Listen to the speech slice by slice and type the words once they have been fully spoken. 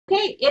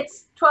Okay,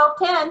 it's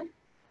 12:10.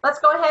 Let's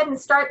go ahead and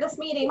start this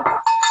meeting.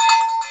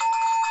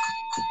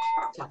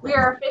 We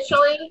are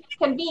officially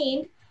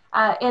convened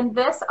in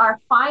this, our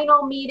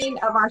final meeting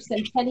of our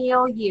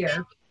centennial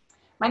year.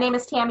 My name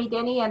is Tammy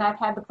Denny, and I've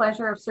had the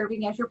pleasure of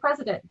serving as your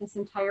president this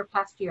entire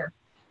past year.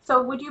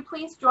 So would you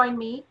please join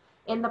me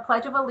in the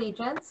Pledge of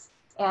Allegiance?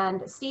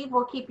 And Steve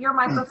will keep your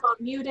microphone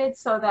muted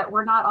so that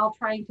we're not all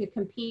trying to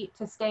compete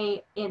to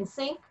stay in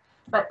sync,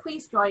 but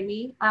please join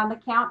me on the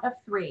count of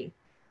 3.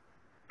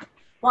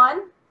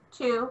 1,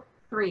 2,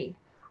 3.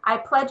 I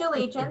pledge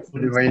allegiance to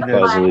the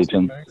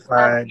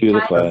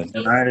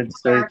United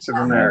States of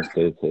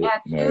America, and to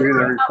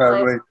the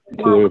republic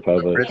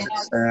for which it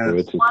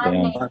stands,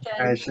 one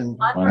nation,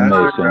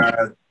 under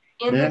God,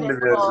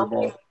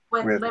 indivisible,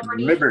 with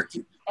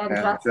liberty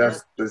and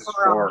justice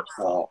for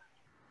all.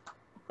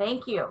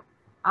 Thank you.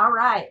 All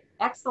right,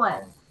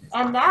 excellent.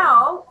 And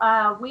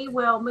now we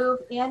will move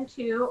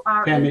into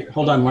our— Tammy,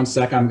 hold on one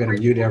second. I'm going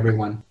to mute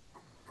everyone.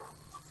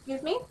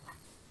 Excuse me?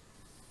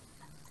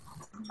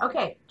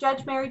 Okay,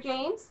 Judge Mary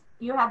James,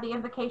 you have the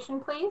invocation,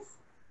 please.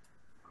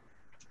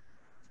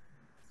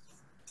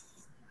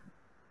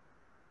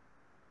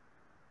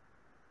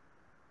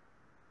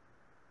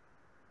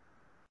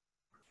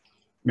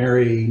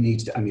 Mary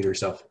needs to unmute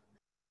herself.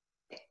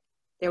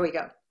 There we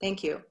go.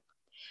 Thank you.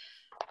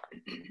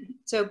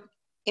 So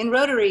in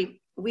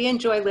Rotary, we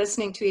enjoy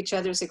listening to each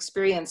other's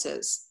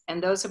experiences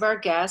and those of our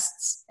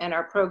guests and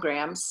our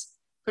programs,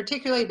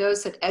 particularly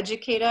those that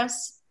educate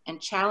us and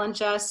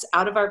challenge us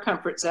out of our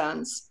comfort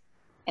zones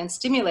and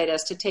stimulate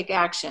us to take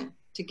action,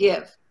 to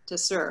give, to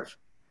serve.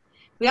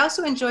 We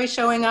also enjoy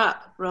showing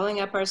up,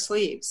 rolling up our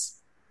sleeves,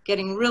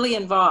 getting really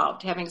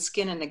involved, having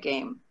skin in the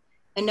game.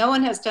 And no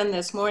one has done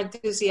this more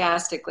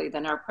enthusiastically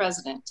than our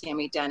president,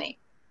 Tammy Denny.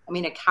 I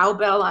mean, a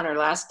cowbell on her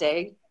last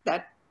day,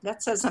 that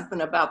says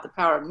something about the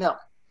power of milk.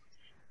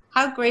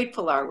 How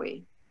grateful are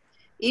we?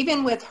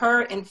 Even with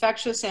her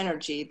infectious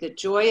energy, the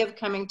joy of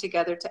coming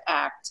together to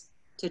act,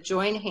 to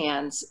join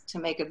hands, to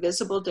make a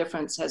visible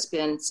difference has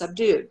been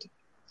subdued.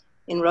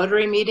 In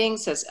Rotary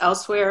meetings, as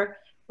elsewhere,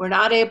 we're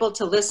not able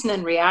to listen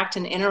and react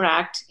and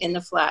interact in the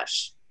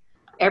flesh.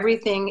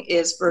 Everything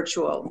is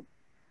virtual.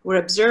 We're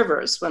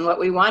observers when what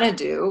we want to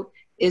do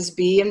is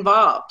be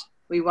involved.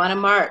 We want to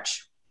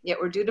march, yet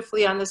we're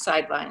dutifully on the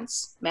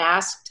sidelines,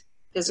 masked,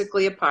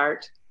 physically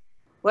apart.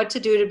 What to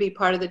do to be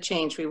part of the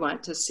change we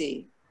want to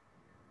see.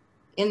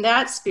 In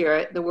that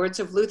spirit, the words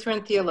of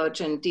Lutheran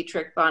theologian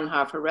Dietrich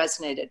Bonhoeffer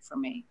resonated for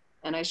me,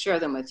 and I share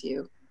them with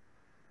you.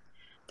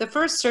 The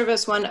first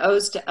service one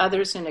owes to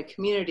others in a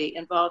community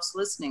involves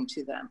listening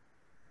to them.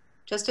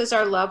 Just as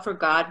our love for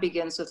God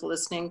begins with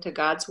listening to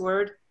God's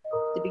word,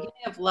 the beginning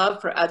of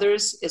love for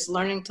others is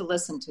learning to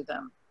listen to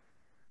them.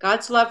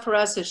 God's love for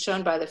us is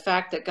shown by the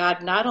fact that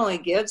God not only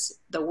gives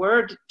the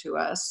word to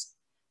us,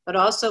 but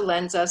also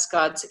lends us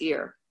God's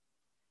ear.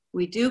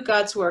 We do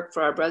God's work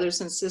for our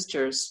brothers and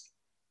sisters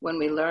when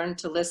we learn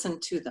to listen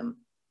to them.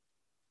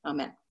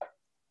 Amen.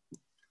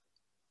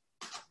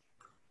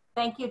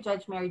 Thank you,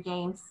 Judge Mary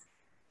James.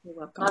 You're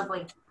welcome.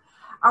 Lovely.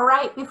 All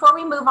right, before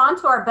we move on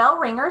to our bell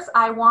ringers,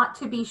 I want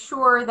to be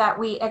sure that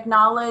we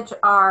acknowledge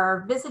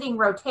our visiting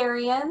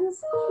Rotarians.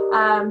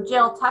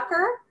 Jill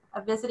Tucker,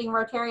 a visiting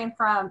Rotarian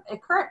from a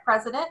current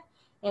president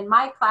in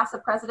my class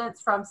of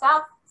presidents from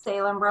South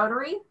Salem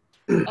Rotary.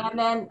 And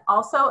then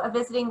also a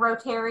visiting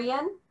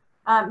Rotarian,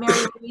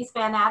 Mary Louise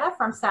Van Atta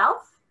from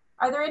South.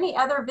 Are there any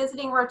other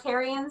visiting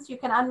Rotarians? You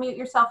can unmute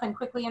yourself and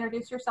quickly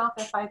introduce yourself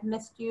if I've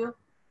missed you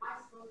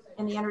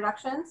in the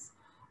introductions.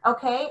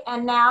 Okay,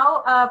 and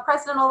now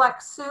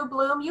President-elect Sue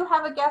Bloom, you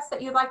have a guest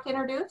that you'd like to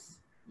introduce.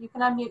 You can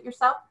unmute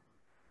yourself.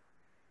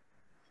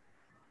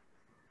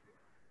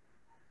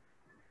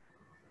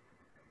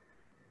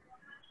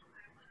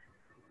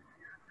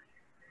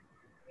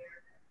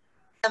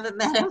 Haven't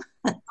met him.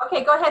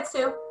 Okay, go ahead,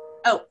 Sue.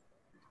 Oh.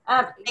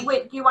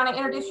 Wait, do you want to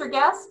introduce your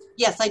guest?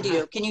 Yes, I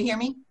do. Can you hear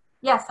me?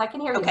 Yes, I can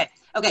hear you. Okay.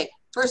 Okay.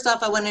 First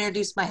off, I want to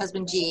introduce my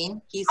husband,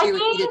 Gene. He's here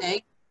with me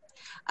today.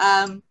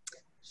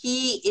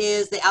 He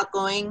is the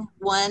outgoing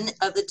one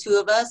of the two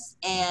of us,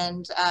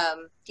 and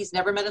he's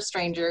never met a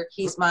stranger.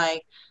 He's my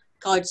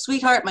college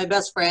sweetheart, my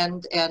best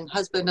friend, and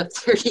husband of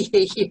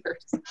 38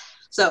 years.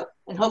 So,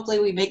 and hopefully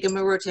we make him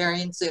a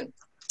Rotarian soon.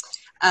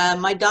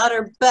 My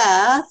daughter,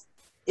 Beth,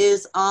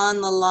 is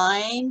on the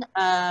line.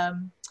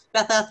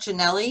 Beth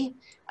Achinelli.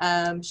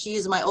 She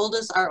is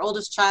our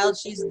oldest child.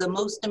 She's the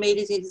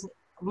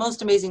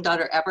most amazing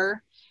daughter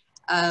ever.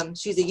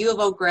 She's a U of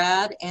O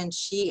grad, and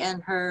she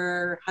and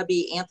her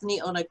hubby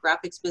Anthony own a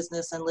graphics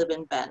business and live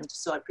in Bend.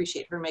 So I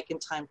appreciate her making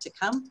time to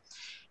come.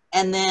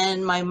 And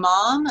then my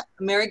mom,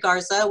 Mary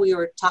Garza, we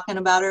were talking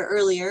about her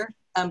earlier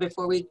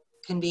before we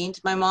convened.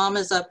 My mom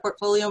is a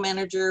portfolio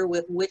manager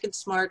with wicked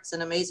smarts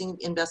and amazing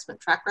investment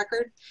track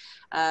record.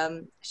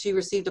 She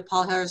received a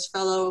Paul Harris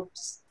Fellow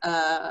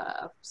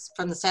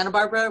from the Santa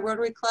Barbara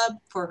Rotary Club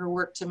for her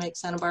work to make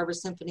Santa Barbara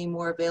Symphony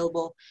more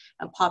available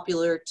and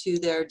popular to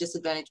their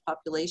disadvantaged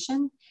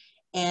population.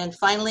 And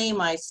finally,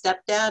 my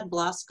stepdad,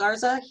 Blas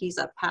Garza, he's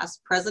a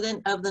past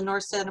president of the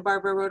North Santa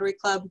Barbara Rotary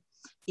Club.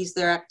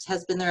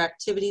 Has been their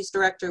activities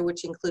director,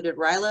 which included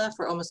RILA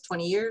for almost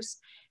 20 years,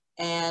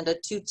 and a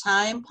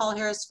 2-time Paul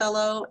Harris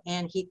Fellow,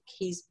 and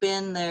he's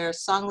been their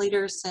song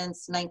leader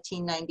since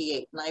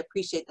 1998, and I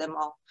appreciate them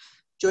all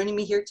joining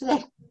me here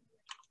today.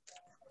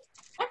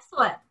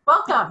 Excellent.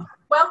 Welcome.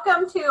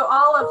 Welcome to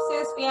all of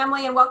Sue's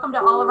family, and welcome to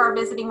all of our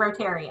visiting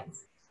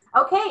Rotarians.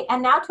 Okay,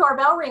 and now to our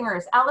bell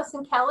ringers.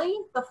 Allison Kelly,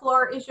 the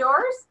floor is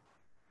yours.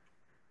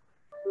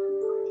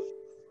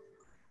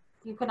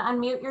 You can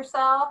unmute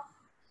yourself.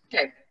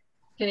 Okay,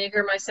 can you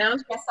hear my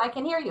sound? Yes, I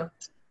can hear you.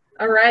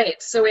 All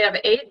right, so we have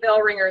 8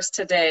 bell ringers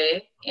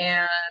today,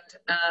 and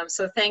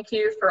so thank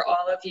you for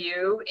all of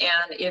you.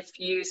 And if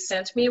you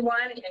sent me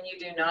one and you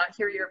do not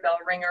hear your bell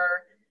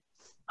ringer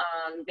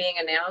being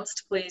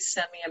announced, please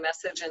send me a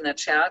message in the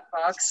chat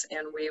box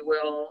and we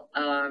will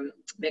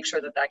make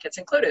sure that that gets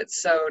included.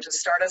 So to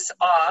start us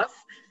off,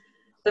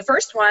 the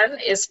first one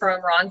is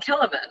from Ron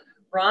Kellerman.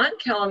 Ron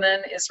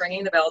Kellerman is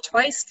ringing the bell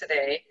twice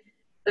today.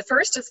 The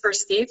first is for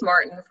Steve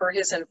Martin for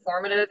his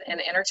informative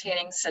and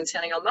entertaining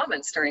centennial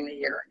moments during the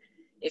year.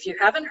 If you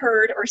haven't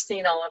heard or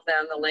seen all of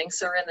them, the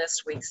links are in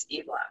this week's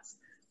e-blast.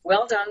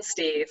 Well done,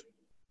 Steve.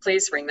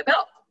 Please ring the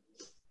bell.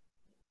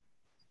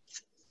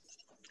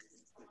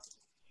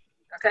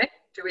 Okay,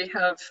 do we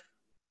have,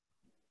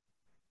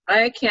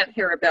 I can't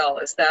hear a bell.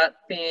 Is that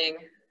being,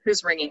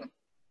 who's ringing?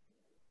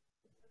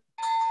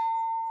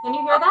 Can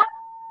you hear that?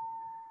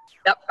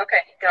 Yep,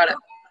 okay, got it.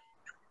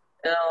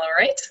 All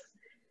right.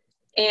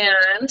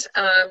 And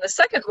the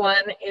second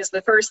one is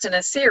the first in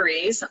a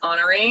series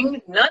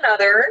honoring none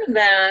other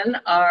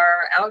than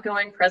our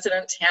outgoing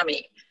President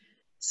Tammy.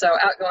 So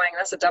outgoing,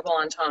 that's a double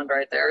entendre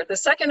right there. The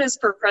second is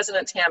for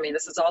President Tammy.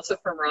 This is also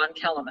from Ron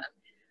Kellerman.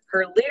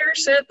 Her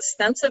leadership,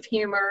 sense of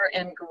humor,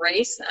 and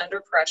grace under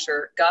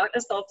pressure got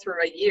us all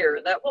through a year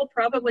that will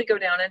probably go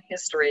down in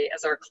history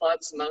as our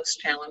club's most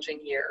challenging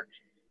year.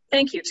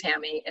 Thank you,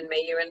 Tammy, and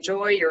may you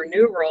enjoy your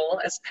new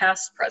role as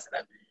past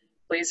president.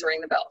 Please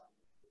ring the bell.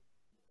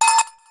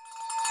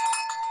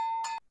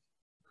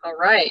 All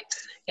right,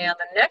 and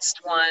the next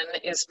one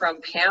is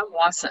from Pam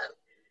Wasson.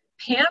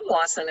 Pam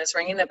Wasson is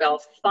ringing the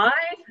bell 5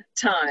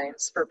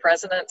 times for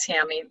President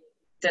Tammy.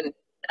 Now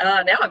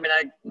I'm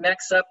gonna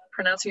mix up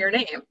pronouncing your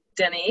name,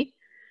 Denny,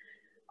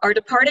 our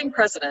departing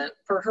president,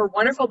 for her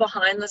wonderful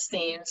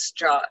behind-the-scenes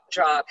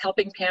job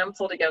helping Pam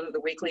pull together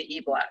the weekly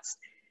e-blast.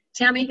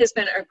 Tammy has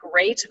been a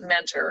great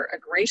mentor, a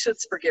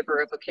gracious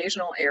forgiver of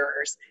occasional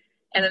errors,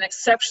 and an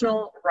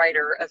exceptional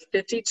writer of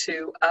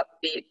 52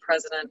 upbeat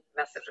president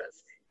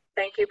messages.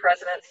 Thank you,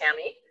 President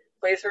Tammy.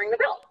 Please ring the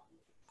bell.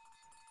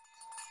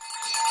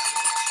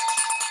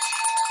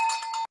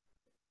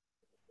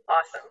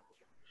 Awesome.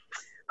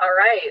 All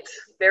right,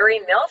 Barry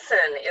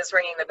Nelson is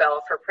ringing the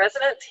bell for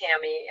President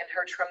Tammy in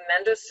her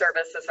tremendous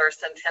service as our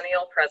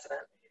centennial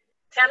president.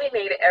 Tammy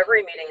made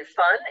every meeting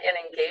fun and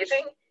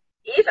engaging,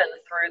 even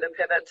through the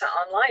pivot to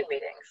online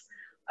meetings.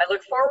 I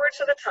look forward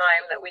to the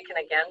time that we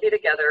can again be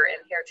together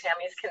and hear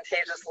Tammy's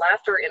contagious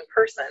laughter in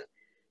person.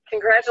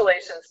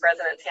 Congratulations,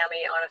 President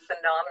Tammy, on a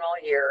phenomenal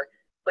year.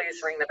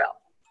 Please ring the bell.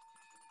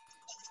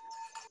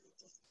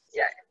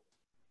 Yay.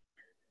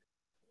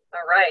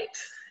 All right,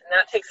 and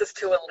that takes us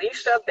to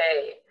Alicia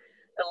Bay.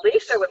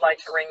 Alicia would like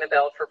to ring the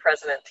bell for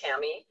President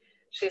Tammy.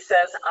 She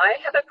says,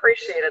 I have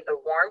appreciated the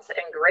warmth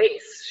and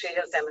grace she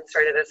has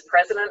demonstrated as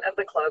president of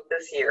the club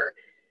this year.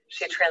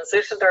 She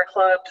transitioned our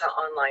club to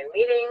online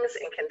meetings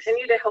and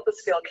continued to help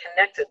us feel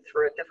connected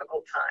through a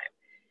difficult time.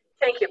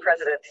 Thank you,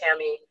 President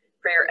Tammy,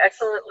 for your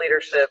excellent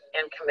leadership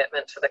and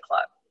commitment to the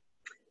club.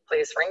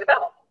 Please ring the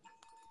bell.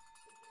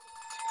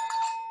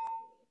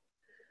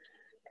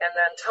 And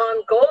then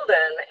Tom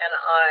Golden and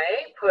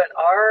I put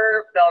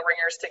our bell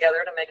ringers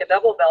together to make a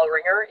double bell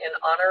ringer in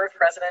honor of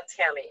President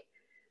Tammy.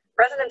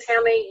 President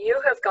Tammy, you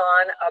have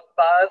gone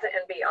above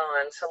and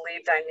beyond to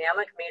lead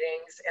dynamic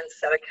meetings and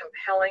set a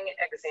compelling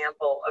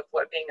example of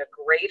what being a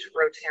great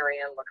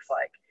Rotarian looks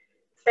like.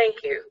 Thank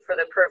you for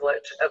the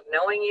privilege of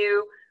knowing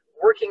you,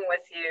 working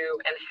with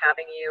you, and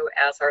having you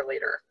as our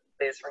leader.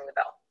 Please ring the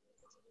bell.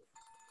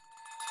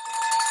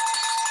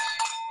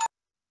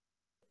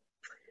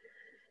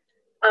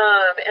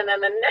 And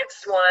then the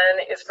next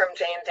one is from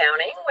Jane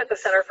Downing with the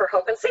Center for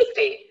Hope and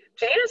Safety.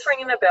 Jane is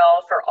ringing the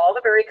bell for all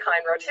the very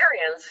kind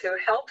Rotarians who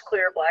helped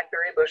clear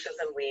blackberry bushes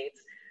and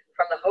weeds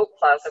from the Hope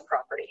Plaza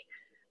property.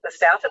 The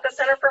staff at the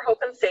Center for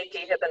Hope and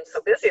Safety have been so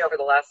busy over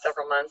the last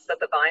several months that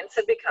the vines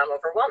had become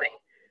overwhelming.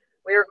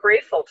 We are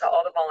grateful to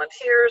all the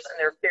volunteers and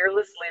their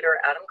fearless leader,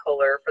 Adam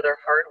Kohler, for their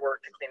hard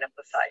work to clean up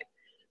the site.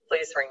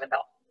 Please ring the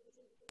bell.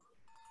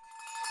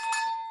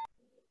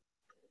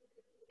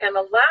 And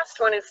the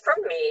last one is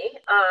from me.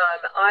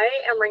 I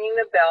am ringing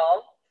the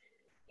bell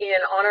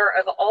in honor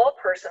of all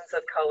persons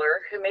of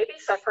color who may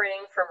be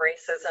suffering from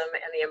racism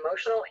and the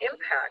emotional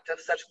impact of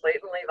such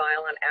blatantly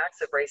violent acts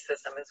of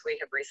racism as we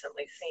have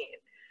recently seen.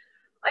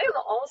 I am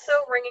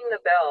also ringing the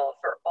bell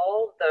for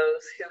all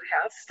those who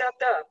have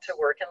stepped up to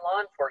work in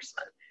law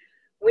enforcement.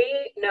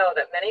 We know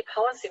that many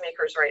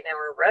policymakers right now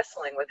are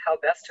wrestling with how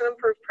best to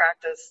improve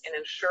practice and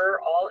ensure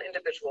all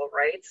individual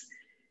rights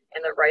and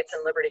that rights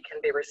and liberty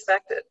can be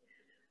respected.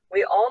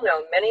 We all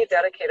know many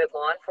dedicated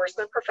law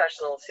enforcement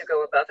professionals who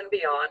go above and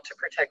beyond to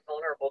protect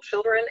vulnerable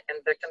children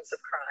and victims of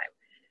crime.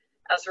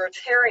 As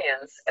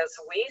Rotarians, as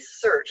we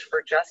search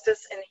for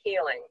justice and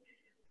healing,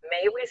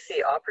 may we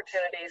see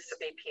opportunities to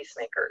be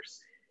peacemakers.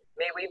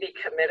 May we be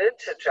committed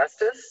to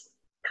justice,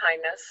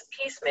 kindness,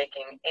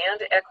 peacemaking,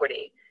 and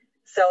equity,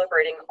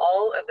 celebrating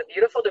all of the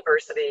beautiful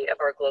diversity of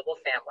our global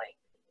family.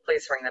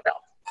 Please ring the bell.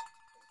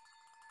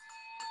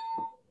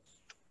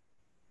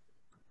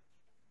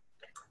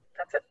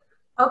 That's it.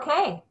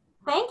 Okay.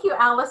 Thank you,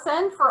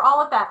 Allison, for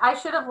all of that. I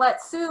should have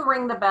let Sue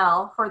ring the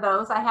bell for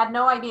those. I had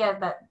no idea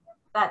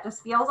that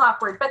just feels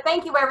awkward. But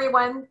thank you,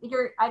 everyone.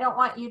 I don't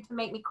want you to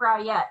make me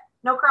cry yet.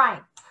 No crying.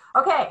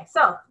 Okay,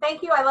 so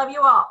thank you. I love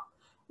you all.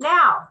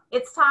 Now,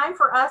 it's time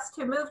for us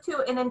to move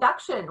to an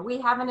induction. We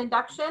have an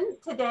induction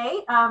today.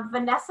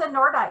 Vanessa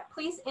Nordyke,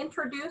 please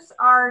introduce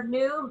our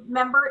new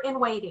member in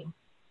waiting.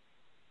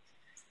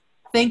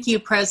 Thank you,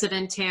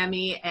 President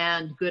Tammy,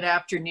 and good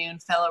afternoon,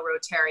 fellow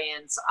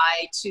Rotarians.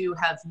 I, too,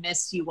 have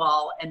missed you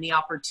all and the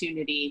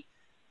opportunity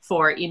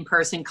for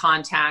in-person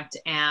contact.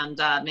 And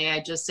may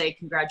I just say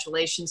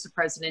congratulations to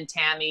President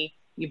Tammy.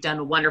 You've done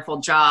a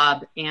wonderful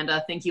job. And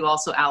thank you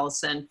also,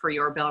 Allison, for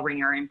your bell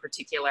ringer in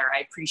particular.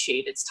 I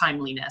appreciate its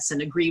timeliness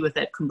and agree with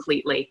it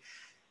completely.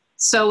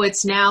 So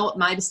it's now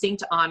my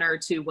distinct honor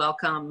to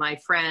welcome my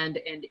friend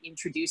and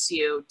introduce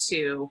you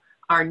to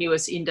our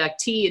newest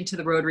inductee into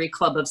the Rotary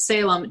Club of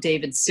Salem,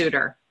 David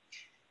Suter.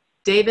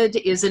 David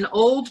is an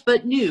old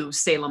but new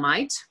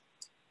Salemite,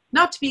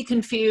 not to be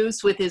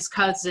confused with his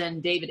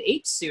cousin David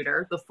H.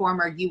 Suter, the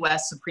former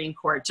U.S. Supreme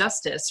Court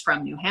Justice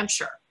from New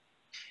Hampshire.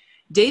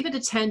 David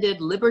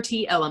attended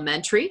Liberty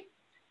Elementary,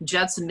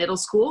 Judson Middle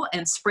School,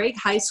 and Sprague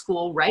High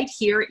School right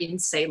here in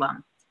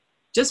Salem.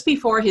 Just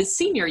before his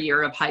senior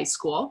year of high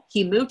school,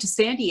 he moved to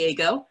San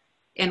Diego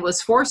and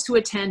was forced to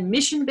attend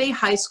Mission Bay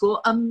High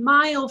School a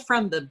mile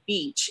from the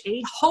beach,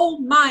 a whole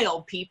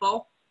mile,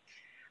 people,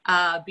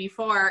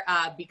 before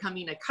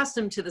becoming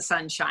accustomed to the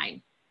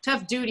sunshine.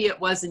 Tough duty it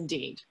was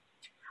indeed.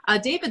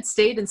 David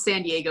stayed in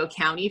San Diego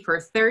County for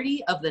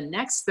 30 of the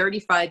next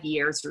 35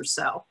 years or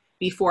so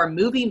before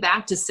moving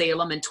back to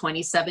Salem in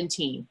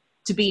 2017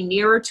 to be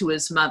nearer to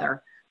his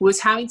mother, who was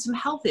having some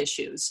health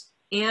issues,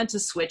 and to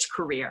switch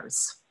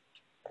careers.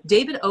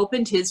 David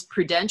opened his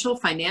Prudential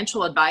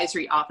Financial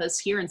Advisory office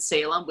here in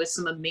Salem with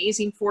some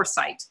amazing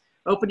foresight,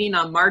 opening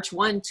on March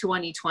 1,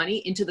 2020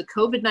 into the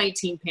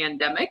COVID-19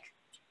 pandemic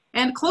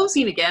and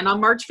closing again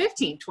on March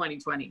 15,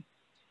 2020.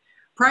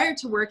 Prior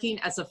to working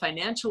as a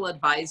financial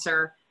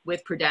advisor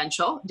with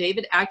Prudential,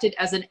 David acted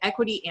as an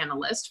equity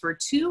analyst for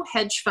 2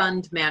 hedge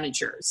fund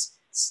managers,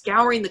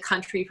 scouring the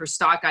country for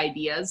stock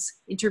ideas,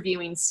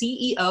 interviewing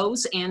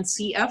CEOs and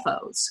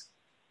CFOs.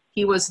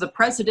 He was the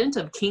president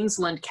of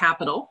Kingsland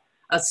Capital,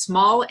 a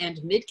small and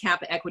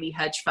mid-cap equity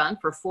hedge fund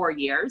for 4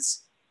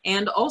 years,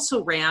 and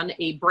also ran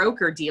a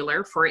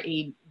broker-dealership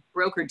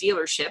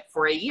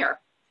for a year.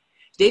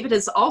 David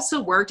has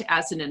also worked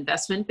as an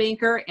investment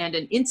banker and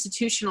an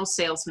institutional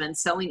salesman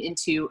selling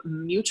into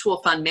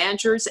mutual fund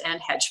managers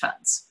and hedge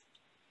funds.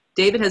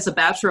 David has a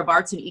Bachelor of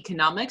Arts in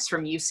Economics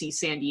from UC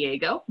San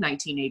Diego,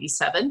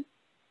 1987,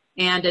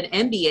 and an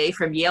MBA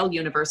from Yale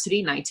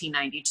University,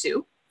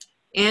 1992.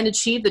 And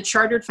achieved the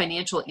Chartered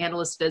Financial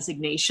Analyst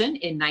designation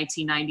in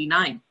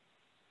 1999.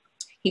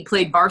 He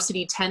played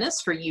varsity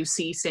tennis for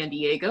UC San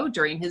Diego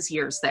during his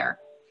years there.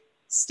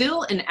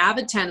 Still an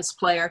avid tennis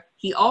player,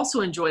 he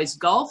also enjoys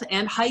golf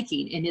and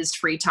hiking in his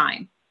free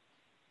time.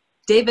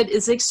 David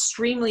is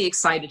extremely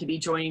excited to be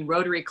joining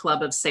Rotary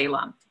Club of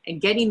Salem and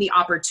getting the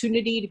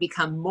opportunity to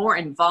become more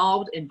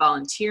involved in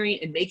volunteering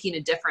and making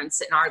a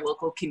difference in our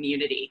local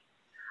community.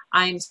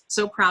 I'm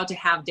so proud to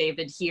have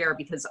David here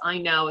because I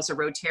know as a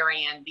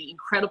Rotarian the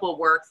incredible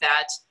work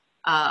that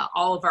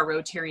all of our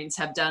Rotarians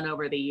have done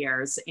over the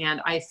years,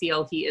 and I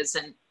feel he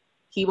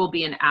will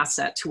be an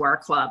asset to our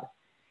club.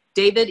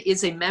 David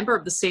is a member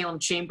of the Salem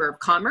Chamber of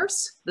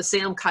Commerce, the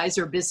Salem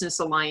Kaiser Business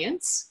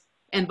Alliance,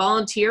 and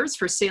volunteers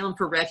for Salem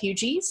for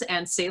Refugees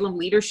and Salem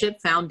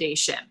Leadership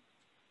Foundation.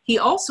 He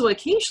also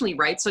occasionally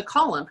writes a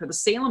column for the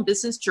Salem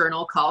Business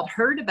Journal called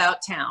Heard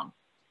About Town.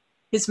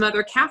 His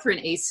mother, Catherine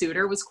A.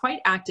 Suter, was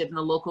quite active in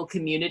the local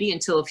community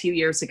until a few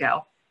years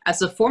ago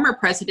as a former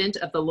president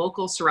of the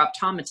local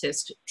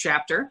Seroptometist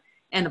chapter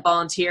and a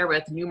volunteer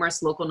with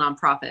numerous local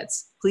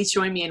nonprofits. Please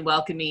join me in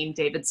welcoming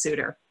David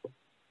Suter.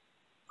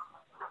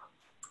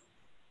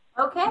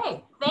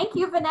 Okay, thank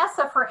you,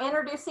 Vanessa, for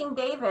introducing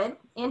David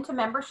into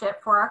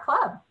membership for our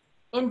club.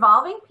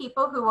 Involving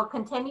people who will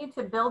continue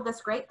to build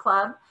this great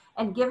club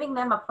and giving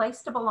them a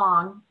place to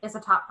belong is a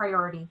top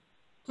priority.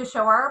 To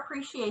show our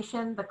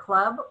appreciation, the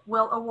club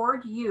will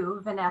award you,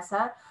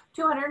 Vanessa,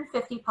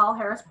 250 Paul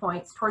Harris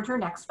points towards your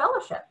next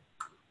fellowship.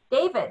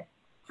 David,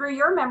 through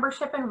your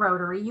membership in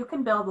Rotary, you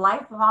can build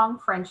lifelong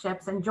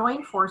friendships and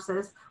join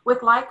forces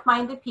with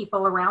like-minded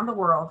people around the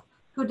world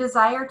who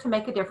desire to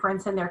make a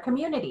difference in their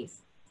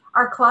communities.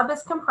 Our club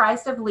is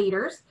comprised of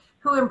leaders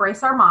who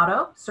embrace our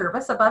motto,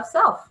 service above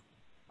self.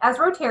 As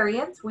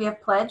Rotarians, we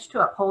have pledged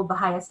to uphold the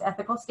highest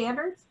ethical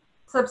standards,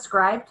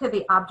 subscribe to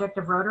the object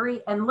of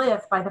Rotary, and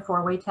live by the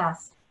four-way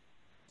test.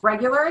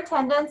 Regular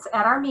attendance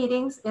at our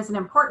meetings is an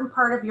important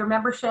part of your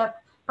membership,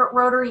 but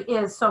Rotary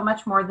is so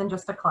much more than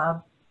just a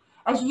club.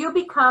 As you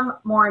become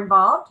more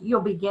involved,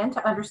 you'll begin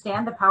to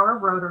understand the power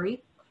of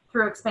Rotary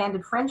through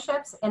expanded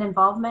friendships and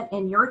involvement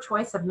in your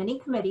choice of many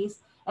committees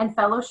and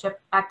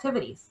fellowship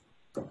activities.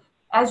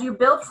 As you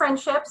build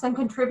friendships and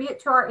contribute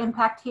to our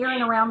impact here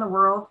and around the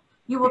world,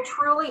 you will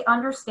truly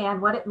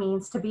understand what it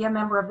means to be a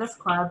member of this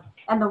club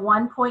and the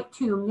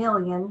 1.2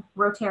 million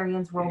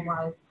Rotarians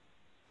worldwide.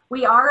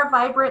 We are a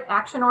vibrant,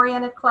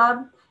 action-oriented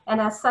club,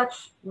 and as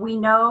such, we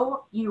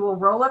know you will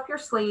roll up your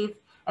sleeve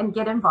and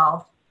get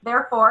involved.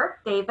 Therefore,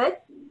 David,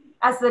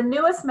 as the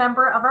newest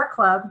member of our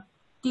club,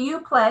 do you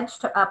pledge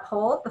to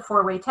uphold the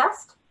four-way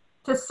test,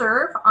 to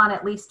serve on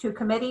at least 2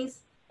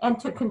 committees, and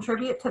to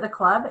contribute to the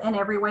club in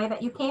every way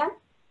that you can?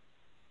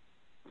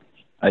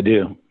 I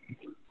do.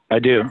 I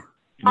do.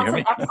 That's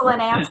an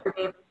excellent answer,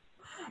 David.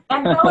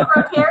 And fellow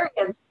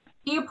Rotarians,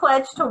 do you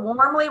pledge to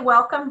warmly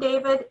welcome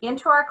David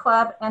into our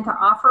club and to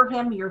offer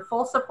him your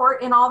full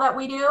support in all that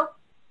we do?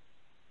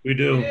 We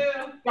do.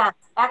 Yes,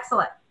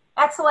 excellent.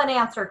 Excellent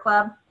answer,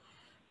 club.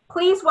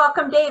 Please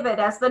welcome David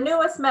as the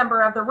newest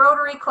member of the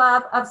Rotary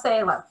Club of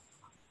Salem.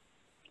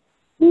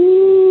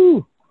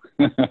 Woo!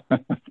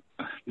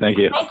 Thank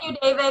you. Thank you,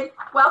 David.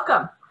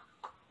 Welcome.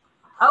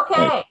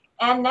 Okay,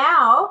 and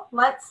now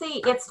let's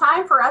see. It's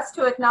time for us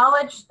to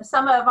acknowledge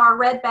some of our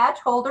red badge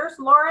holders.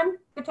 Lauren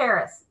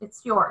Gutierrez,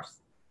 it's yours.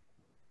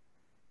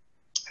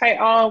 Hi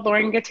all,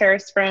 Lauren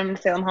Gutierrez from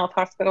Salem Health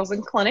Hospitals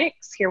and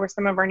Clinics, here with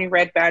some of our new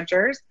Red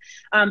Badgers.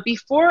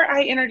 Before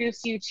I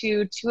introduce you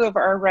to 2 of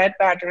our Red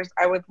Badgers,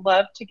 I would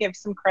love to give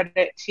some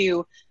credit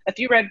to a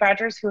few Red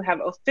Badgers who have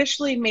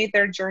officially made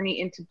their journey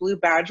into Blue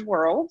Badge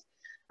world.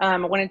 I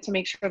wanted to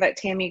make sure that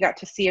Tammy got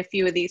to see a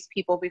few of these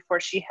people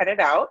before she headed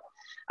out.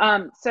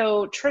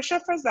 So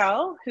Trisha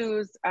Frizzell,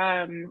 whose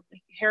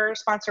her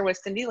sponsor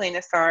was Cindy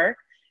Lanisar,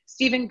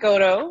 Stephen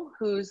Godo,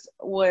 who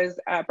was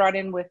brought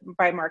in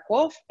by Mark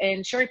Wolf,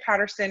 and Sherry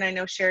Patterson. I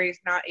know Sherry's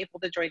not able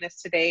to join us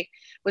today,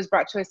 was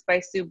brought to us by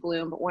Sue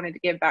Bloom, but wanted to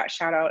give that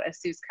shout out as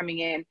Sue's coming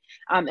in.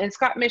 And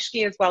Scott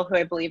Mischke as well, who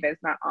I believe is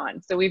not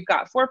on. So we've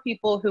got 4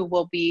 people who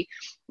will be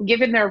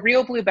given their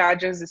real blue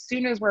badges as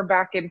soon as we're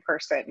back in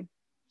person.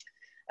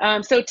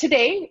 So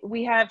today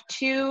we have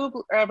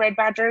 2 Red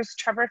Badgers,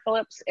 Trevor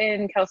Phillips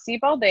and Kelsey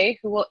Balday,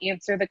 who will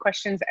answer the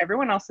questions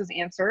everyone else has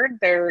answered.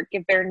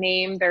 Give their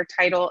name, their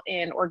title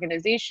and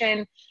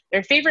organization,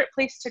 their favorite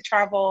place to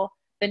travel,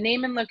 the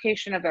name and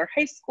location of their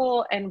high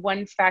school, and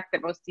one fact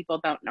that most people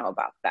don't know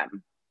about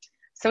them.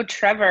 So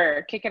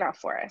Trevor, kick it off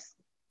for us.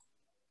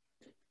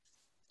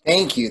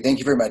 Thank you. Thank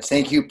you very much.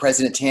 Thank you,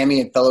 President Tammy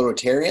and fellow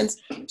Rotarians.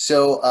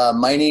 So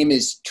my name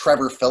is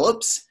Trevor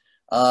Phillips.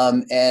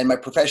 And my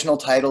professional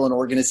title and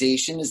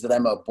organization is that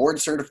I'm a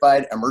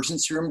board-certified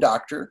emergency room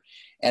doctor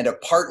and a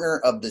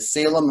partner of the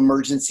Salem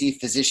Emergency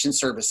Physician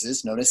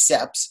Services, known as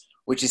SEPS,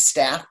 which has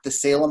staffed the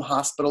Salem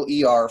Hospital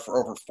ER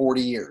for over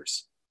 40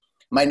 years.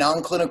 My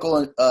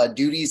non-clinical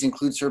duties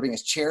include serving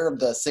as chair of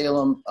the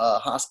Salem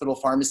Hospital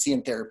Pharmacy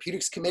and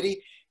Therapeutics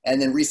Committee,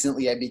 and then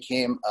recently I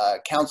became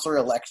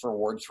counselor-elect for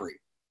Ward 3,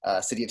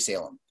 City of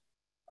Salem.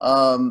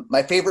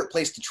 My favorite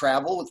place to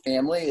travel with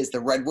family is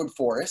the Redwood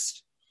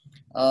Forest.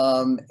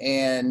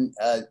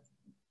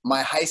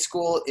 My high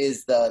school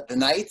is the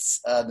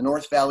Knights, the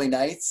North Valley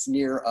Knights,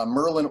 near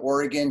Merlin,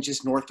 Oregon,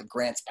 just north of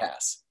Grants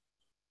Pass.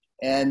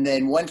 And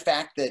then one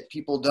fact that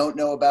people don't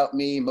know about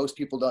me, most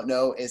people don't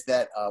know, is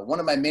that one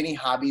of my many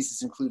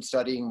hobbies includes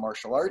studying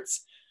martial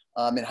arts.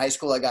 In high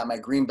school, I got my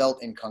green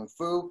belt in Kung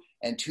Fu,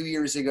 and 2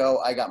 years ago,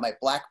 I got my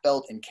black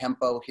belt in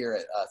Kempo here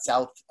at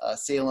South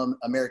Salem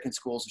American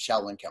Schools of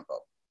Shaolin Kempo.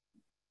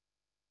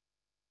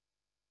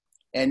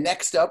 And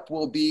next up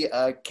will be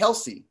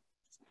Kelsey.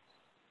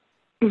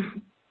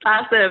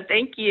 Awesome,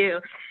 thank you.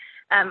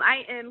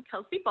 I am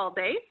Kelsey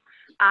Balday.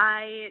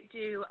 I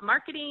do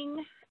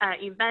marketing,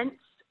 events,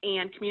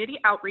 and community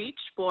outreach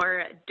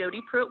for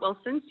Doty Pruitt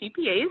Wilson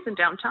CPAs in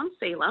downtown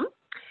Salem.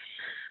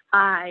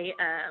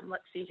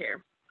 Let's see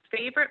here.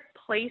 Favorite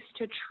place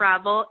to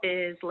travel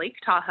is Lake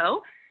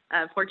Tahoe.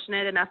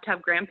 Fortunate enough to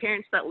have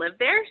grandparents that live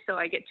there, so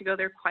I get to go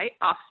there quite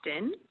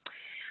often.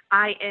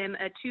 I am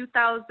a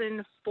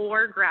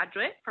 2004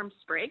 graduate from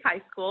Sprague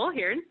High School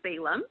here in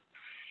Salem.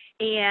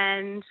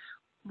 And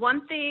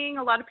one thing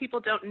a lot of people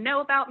don't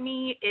know about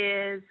me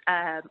is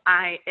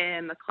I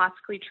am a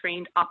classically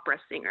trained opera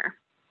singer.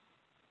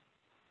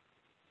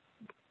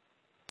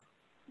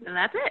 And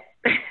that's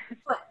it.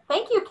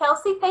 Thank you,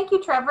 Kelsey. Thank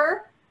you,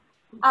 Trevor.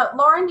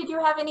 Lauren, did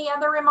you have any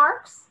other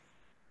remarks?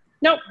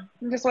 Nope.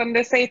 Just wanted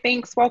to say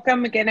thanks.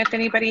 Welcome again. If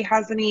anybody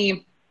has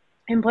any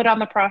input on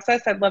the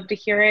process, I'd love to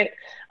hear it.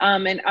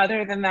 And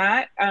other than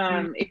that,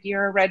 if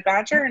you're a Red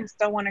Badger and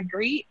still want to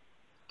greet,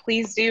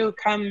 please do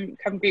come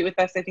greet with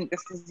us. I think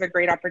this is a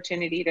great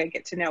opportunity to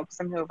get to know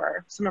some of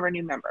our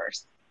new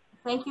members.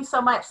 Thank you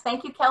so much.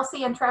 Thank you,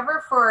 Kelsey and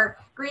Trevor, for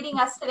greeting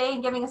us today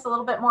and giving us a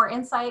little bit more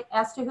insight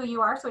as to who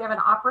you are. So we have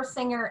an opera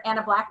singer and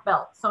a black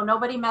belt. So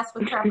nobody mess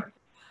with Trevor.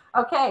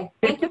 Okay,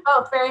 thank you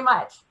both very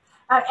much.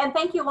 And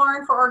thank you,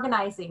 Lauren, for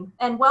organizing.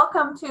 And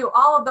welcome to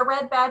all of the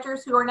Red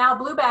Badgers who are now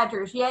Blue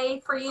Badgers. Yay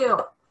for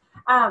you.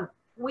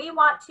 We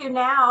want to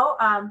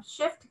now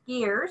shift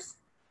gears,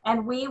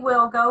 and we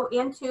will go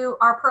into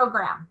our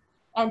program.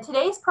 And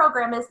today's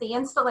program is the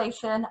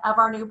installation of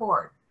our new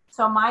board.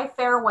 So my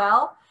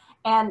farewell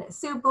and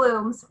Sue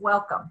Bloom's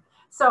welcome.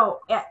 So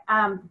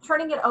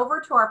turning it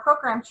over to our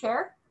program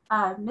chair,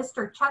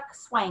 Mr. Chuck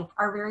Swank,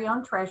 our very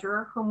own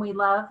treasurer, whom we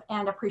love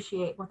and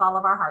appreciate with all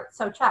of our hearts.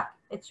 So Chuck,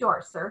 it's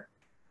yours, sir.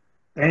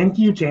 Thank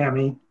you,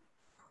 Tammy.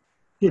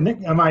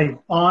 Am I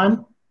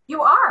on?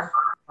 You are.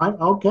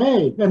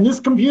 Okay, and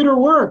this computer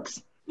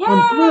works. Yay!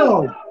 I'm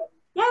thrilled.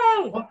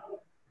 Yay!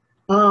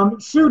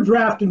 Sue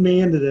drafted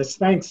me into this.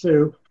 Thanks,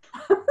 Sue.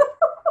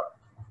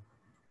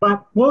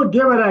 But we'll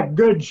give it a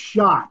good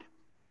shot.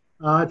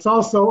 It's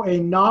also a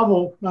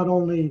novel, not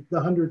only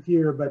the 100th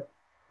year, but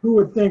who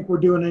would think we're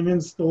doing an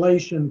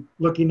installation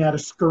looking at a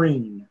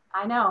screen?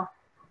 I know.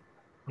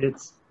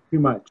 It's too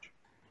much.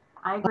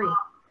 I agree.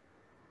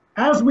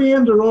 As we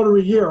end the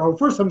Rotary year,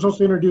 first I'm supposed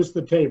to introduce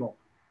the table.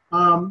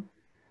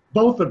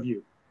 Both of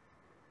you.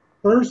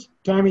 First,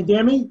 Tammy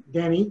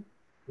Denny,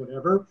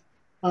 whatever,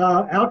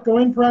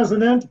 outgoing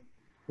president.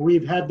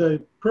 We've had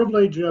the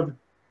privilege of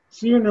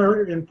seeing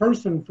her in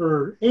person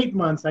for 8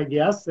 months, I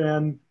guess,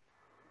 and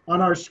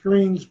on our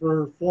screens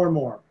for 4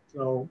 more.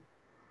 So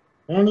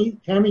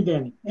Tammy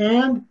Denny.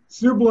 And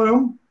Sue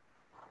Bloom,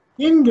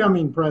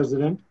 incoming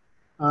president,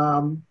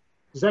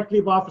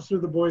 executive officer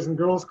of the Boys and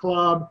Girls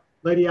Club,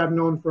 lady I've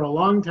known for a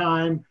long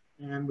time,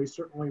 and we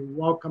certainly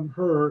welcome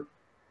her.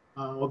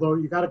 Although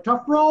you got a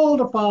tough role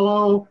to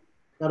follow,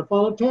 got to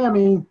follow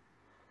Tammy.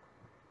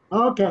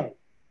 Okay,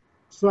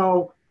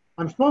 so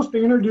I'm supposed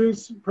to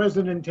introduce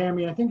President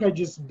Tammy. I think I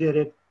just did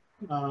it.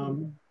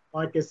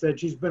 Like I said,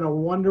 she's been a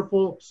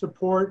wonderful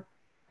support,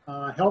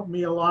 helped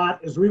me a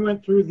lot as we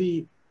went through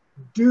the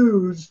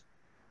dues,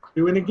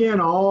 doing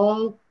again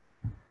all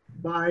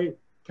by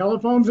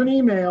telephones and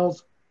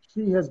emails.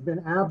 She has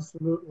been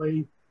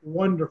absolutely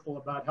wonderful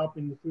about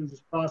helping me through this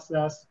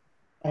process.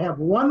 I have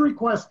one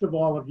request of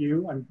all of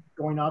you. I'm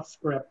going off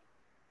script.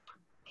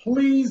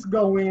 Please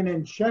go in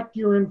and check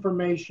your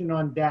information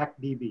on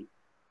DACDB.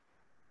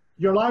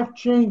 Your life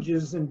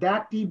changes, and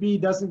DACDB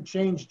doesn't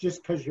change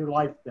just because your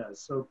life does.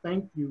 So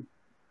thank you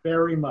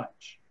very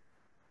much.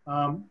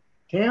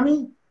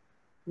 Tammy,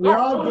 we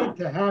all get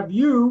to have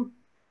you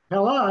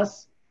tell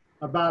us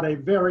about a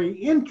very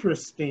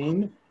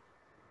interesting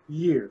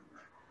year.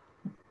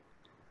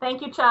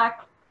 Thank you,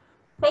 Chuck.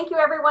 Thank you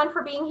everyone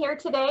for being here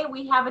today.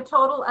 We have a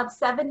total of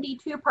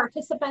 72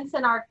 participants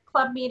in our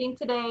club meeting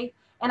today.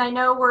 And I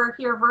know we're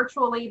here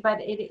virtually, but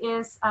it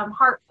is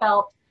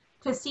heartfelt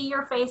to see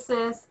your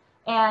faces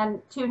and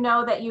to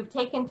know that you've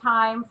taken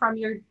time from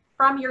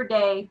your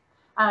day,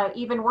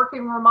 even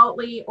working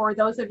remotely, or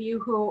those of you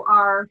who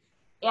are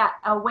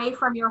away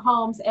from your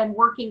homes and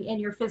working in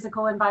your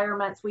physical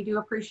environments. We do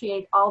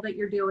appreciate all that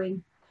you're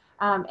doing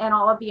and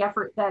all of the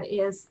effort that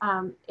is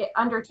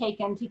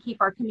undertaken to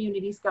keep our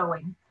communities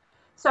going.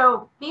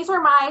 So these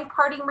are my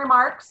parting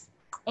remarks,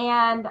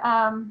 and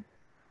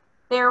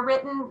they're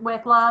written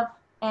with love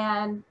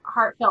and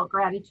heartfelt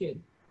gratitude.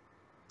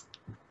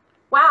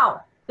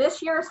 Wow,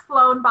 this year's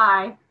flown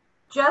by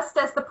just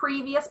as the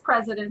previous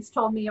presidents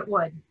told me it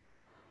would.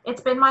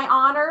 It's been my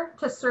honor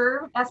to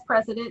serve as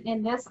president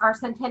in this, our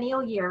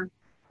centennial year,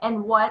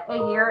 and what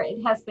a year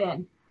it has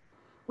been.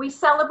 We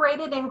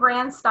celebrated in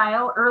grand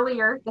style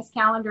earlier this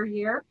calendar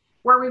year,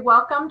 where we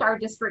welcomed our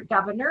district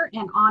governor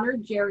and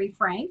honored Jerry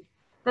Frank,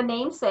 the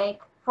namesake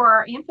for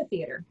our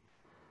amphitheater.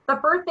 The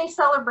birthday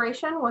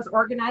celebration was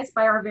organized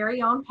by our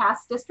very own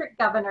past district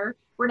governor,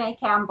 Renee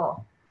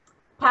Campbell.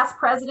 Past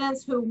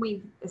presidents whom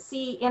we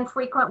see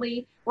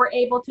infrequently were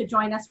able to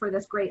join us for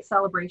this great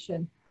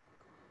celebration.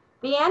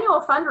 The annual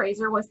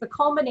fundraiser was the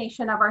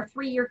culmination of our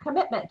 3-year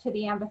commitment to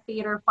the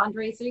amphitheater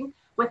fundraising,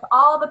 with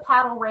all the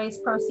paddle race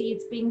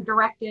proceeds being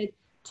directed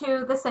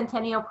to the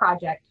Centennial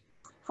Project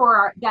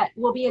that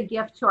will be a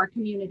gift to our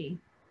community.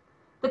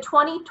 The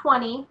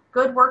 2020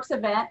 Good Works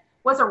event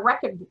was a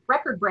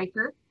record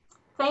breaker.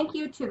 Thank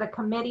you to the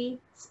committee,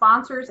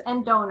 sponsors,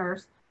 and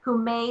donors who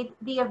made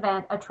the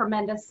event a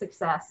tremendous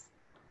success.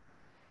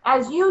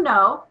 As you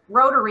know,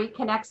 Rotary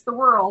Connects the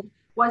World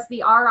was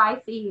the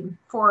RI theme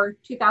for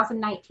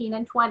 2019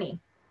 and 20.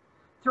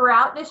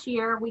 Throughout this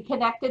year, we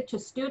connected to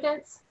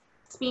students,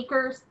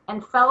 speakers,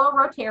 and fellow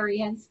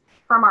Rotarians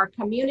from our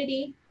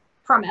community,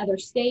 from other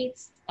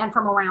states, and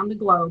from around the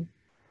globe.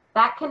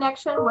 That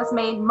connection was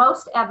made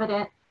most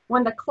evident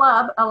when the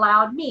club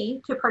allowed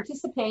me to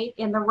participate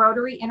in the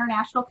Rotary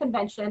International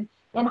Convention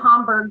in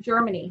Hamburg,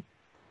 Germany.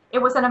 It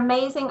was an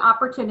amazing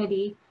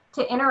opportunity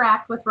to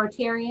interact with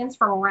Rotarians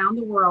from around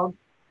the world.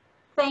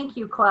 Thank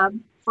you, club,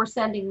 for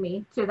sending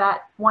me to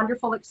that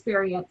wonderful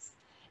experience.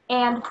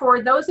 And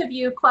for those of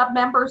you club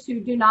members who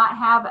do not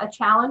have a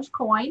challenge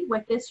coin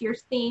with this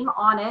year's theme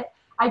on it,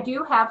 I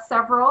do have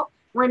several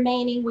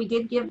remaining. We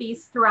did give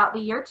these throughout the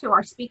year to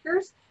our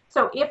speakers.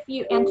 So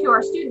and to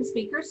our student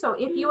speakers. So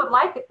if you would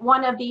like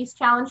one of these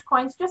challenge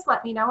coins, just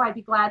let me know. I'd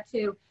be glad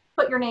to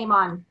put your name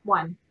on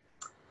one.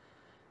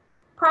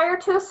 Prior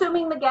to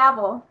assuming the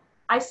gavel,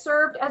 I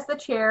served as the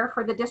chair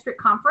for the district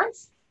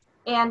conference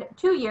and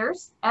 2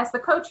 years as the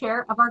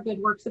co-chair of our Good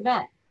Works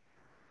event.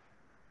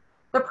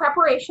 The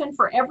preparation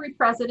for every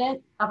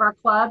president of our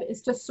club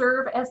is to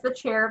serve as the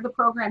chair of the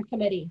program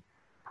committee.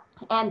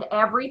 And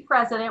every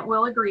president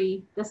will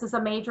agree this is a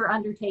major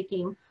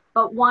undertaking,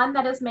 but one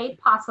that is made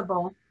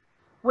possible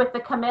with the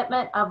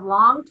commitment of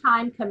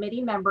longtime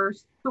committee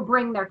members who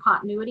bring their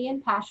continuity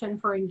and passion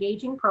for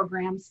engaging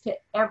programs to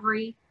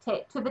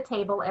the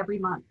table every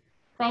month.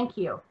 Thank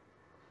you.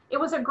 It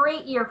was a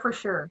great year for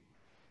sure,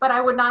 but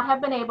I would not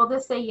have been able to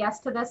say yes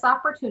to this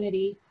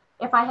opportunity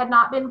if I had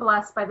not been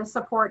blessed by the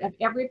support of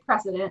every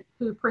president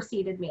who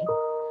preceded me.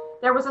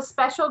 There was a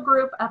special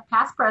group of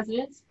past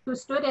presidents who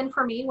stood in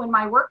for me when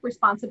my work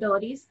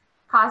responsibilities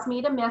caused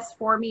me to miss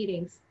 4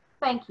 meetings.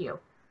 Thank you.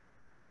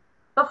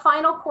 The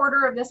final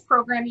quarter of this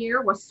program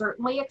year was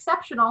certainly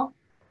exceptional.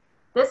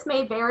 This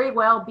may very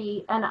well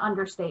be an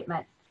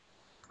understatement.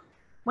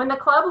 When the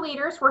club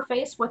leaders were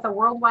faced with a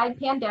worldwide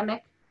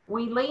pandemic,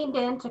 we leaned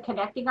into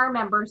connecting our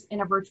members in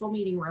a virtual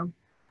meeting room.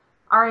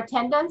 Our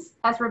attendance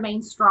has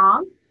remained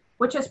strong,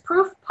 which is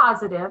proof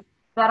positive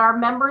that our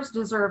members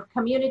deserve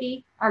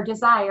community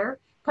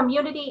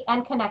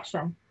and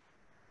connection.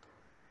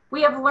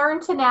 We have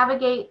learned to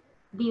navigate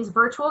these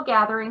virtual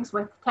gatherings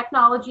with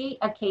technology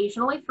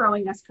occasionally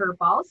throwing us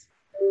curveballs.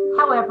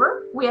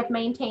 However, we have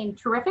maintained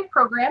terrific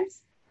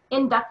programs,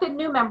 inducted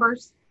new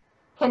members,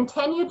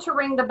 continued to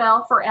ring the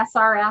bell for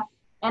SRF,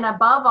 and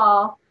above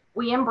all,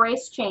 we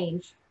embrace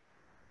change.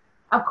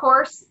 Of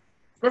course,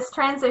 this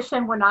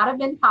transition would not have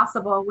been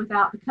possible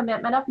without the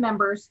commitment of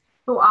members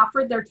who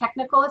offered their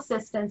technical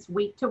assistance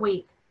week to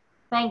week.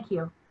 Thank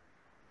you.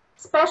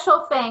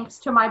 Special thanks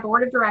to my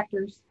board of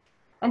directors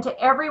and to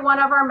every one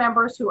of our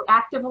members who are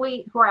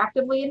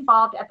actively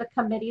involved at the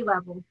committee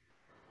level.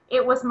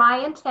 It was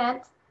my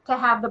intent to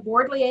have the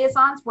board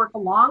liaisons work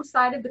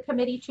alongside of the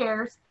committee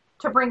chairs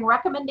to bring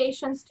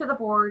recommendations to the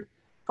board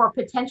for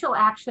potential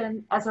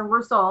action. As a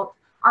result,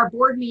 our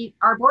board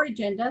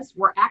agendas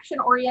were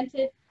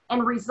action-oriented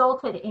and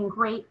resulted in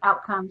great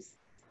outcomes.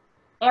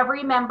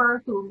 Every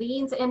member who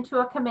leans into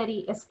a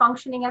committee is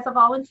functioning as a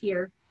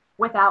volunteer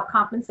without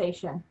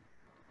compensation.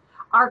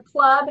 Our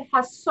club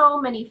has so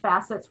many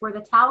facets where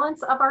the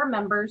talents of our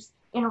members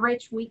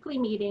enrich weekly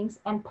meetings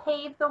and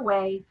pave the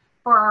way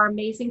for our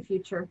amazing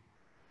future.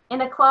 In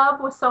a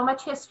club with so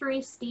much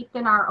history steeped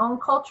in our own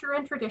culture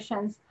and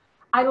traditions,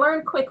 I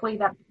learned quickly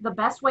that the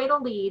best way to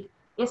lead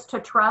is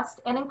to trust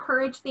and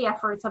encourage the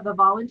efforts of the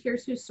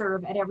volunteers who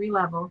serve at every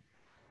level.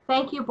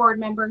 Thank you, board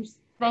members.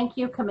 Thank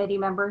you, committee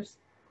members.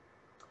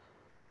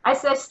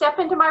 As I step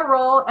into my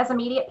role as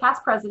immediate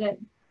past president,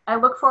 I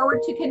look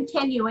forward to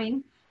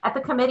continuing at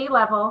the committee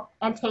level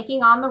and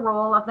taking on the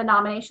role of the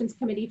nominations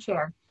committee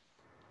chair.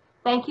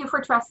 Thank you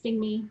for trusting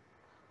me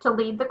to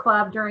lead the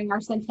club during our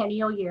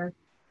centennial year.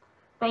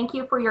 Thank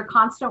you for your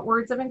constant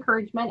words of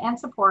encouragement and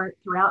support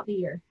throughout the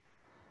year.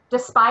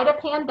 Despite a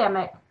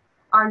pandemic,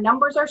 our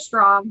numbers are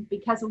strong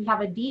because we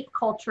have a deep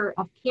culture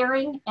of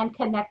caring and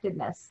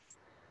connectedness.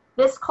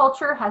 This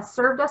culture has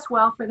served us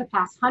well for the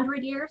past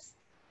 100 years,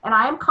 and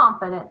I am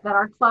confident that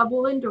our club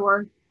will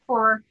endure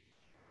for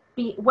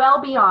well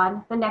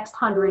beyond the next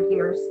 100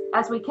 years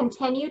as we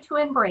continue to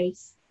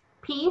embrace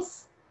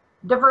peace,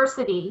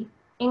 diversity,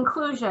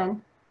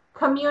 inclusion,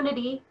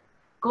 community,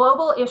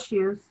 global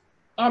issues,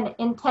 and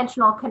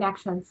intentional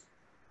connections.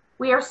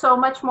 We are so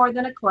much more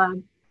than a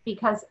club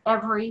because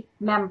every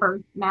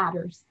member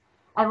matters.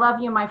 I love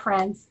you, my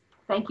friends.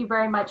 Thank you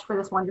very much for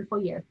this wonderful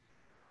year.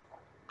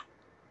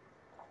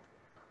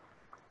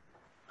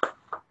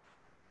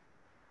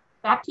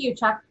 Back to you,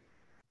 Chuck.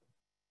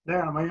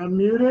 There, am I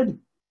unmuted?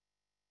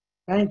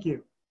 Thank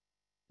you.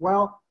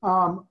 Well,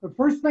 the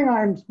first thing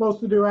I'm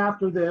supposed to do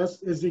after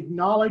this is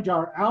acknowledge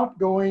our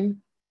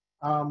outgoing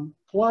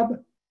club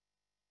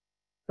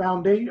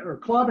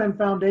and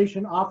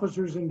foundation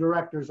officers and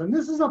directors. And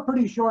this is a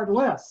pretty short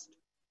list.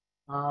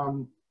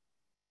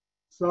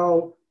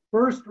 So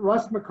first,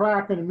 Russ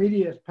McCracken,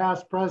 immediate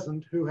past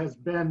present, who has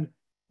been,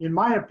 in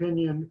my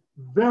opinion,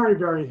 very,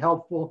 very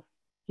helpful.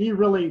 He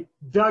really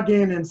dug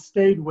in and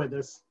stayed with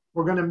us.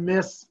 We're going to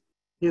miss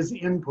his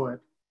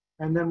input.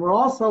 And then we're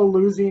also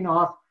losing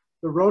off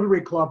the Rotary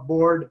Club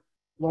board,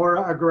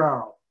 Laura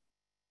Agrero.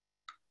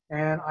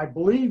 And I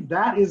believe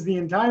that is the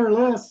entire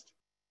list.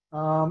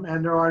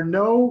 And there are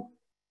no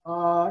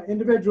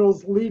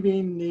individuals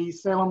leaving the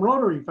Salem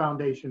Rotary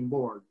Foundation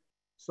board.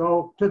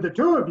 So to the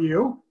two of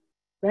you,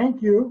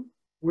 thank you.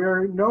 We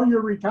know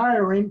you're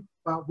retiring,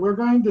 but we're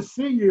going to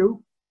see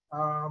you.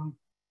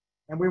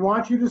 And we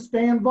want you to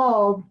stay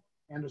involved.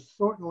 And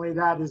certainly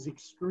that is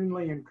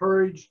extremely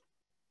encouraged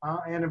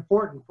and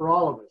important for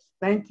all of us.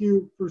 Thank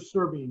you for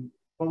serving,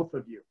 both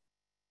of you.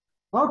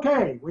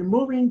 Okay, we're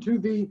moving to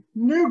the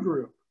new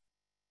group.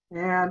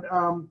 And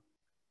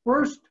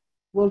first,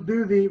 we'll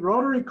do the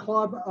Rotary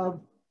Club of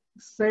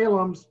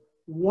Salem's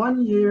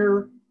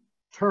one-year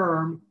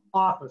term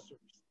officers.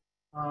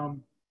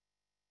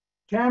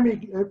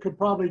 Tammy could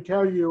probably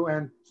tell you,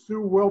 and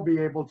Sue will be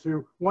able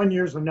to, 1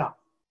 year's enough.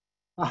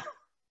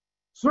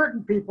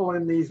 certain people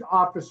in these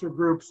officer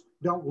groups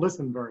don't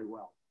listen very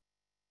well.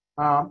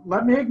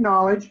 Let me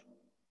acknowledge,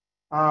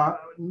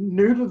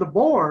 new to the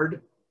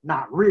board,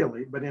 not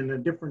really, but in a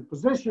different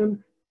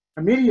position,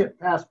 immediate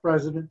past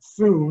president,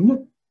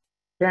 soon,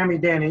 Tammy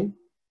Denny,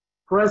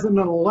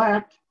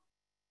 president-elect,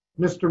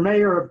 Mr.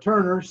 Mayor of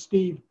Turner,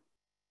 Steve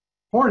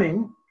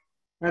Horning,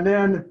 and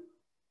then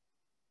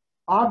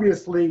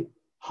obviously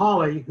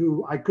Holly,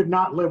 who I could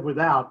not live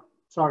without.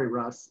 Sorry,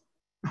 Russ.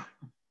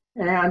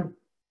 And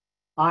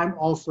I'm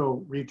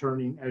also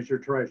returning as your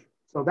treasurer.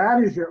 So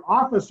that is your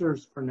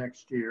officers for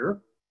next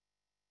year.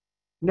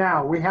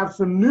 Now, we have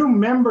some new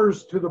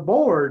members to the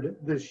board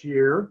this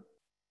year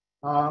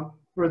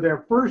for their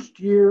first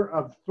year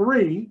of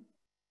 3.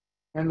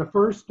 And the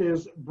first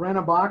is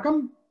Brenna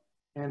Bockham,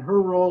 and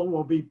her role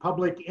will be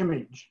public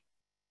image.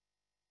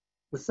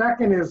 The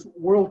second is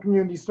World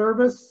Community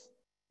Service,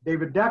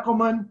 David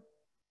Deckelman.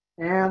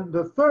 And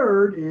the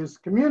third is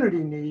Community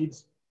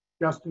Needs,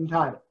 Justin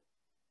Title.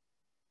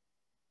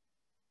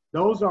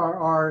 Those are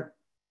our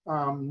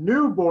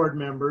new board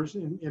members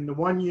in the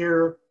 1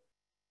 year,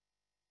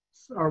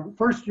 or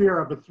first year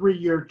of a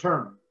 3-year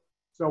term.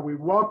 So we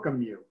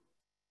welcome you.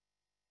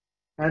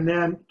 And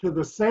then to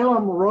the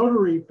Salem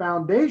Rotary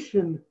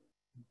Foundation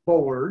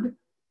Board,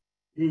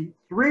 the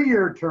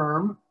 3-year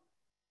term,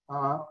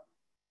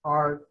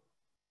 our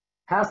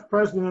past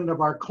president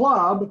of our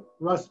club,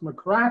 Russ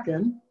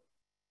McCracken,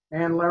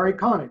 and Larry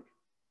Connick.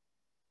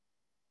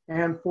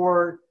 And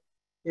for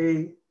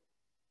a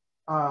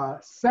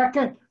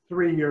second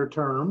 3-year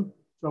term,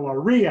 so a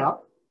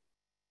re-up,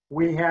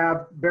 we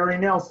have Barry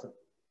Nelson.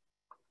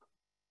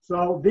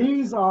 So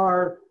these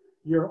are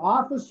your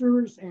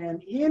officers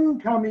and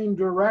incoming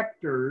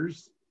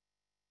directors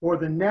for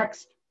the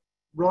next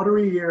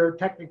Rotary year,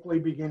 technically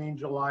beginning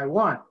July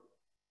 1.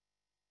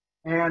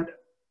 And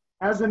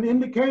as an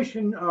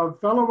indication of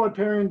fellow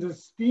Rotarians'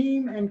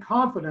 esteem and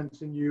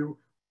confidence in you,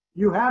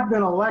 you have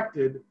been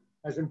elected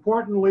as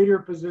important leader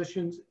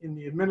positions in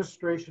the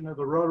administration of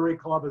the Rotary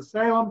Club of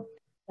Salem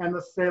and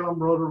the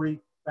Salem Rotary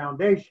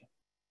Foundation.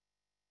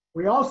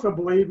 We also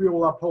believe you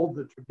will uphold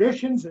the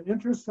traditions and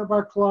interests of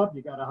our club.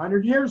 You got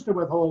 100 years to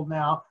withhold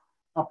now,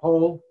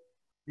 uphold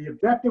the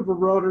objective of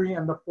Rotary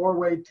and the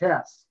 4-way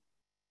test.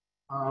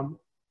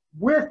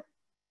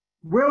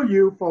 Will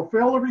you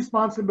fulfill the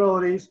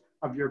responsibilities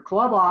of your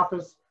club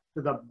office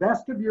to the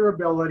best of your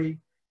ability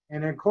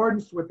in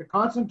accordance with the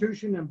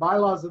Constitution and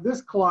bylaws of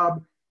this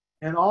club,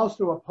 and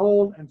also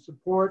uphold and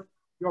support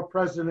your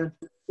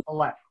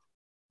president-elect,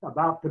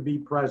 about to be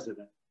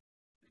president?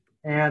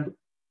 And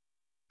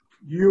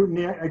you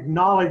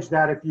acknowledge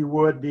that, if you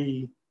would,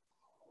 the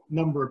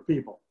number of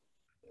people.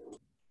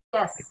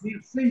 Yes. I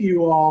can't see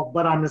you all,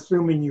 but I'm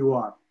assuming you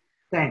are.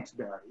 Thanks,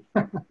 Barry.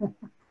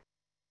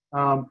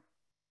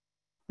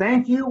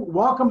 Thank you.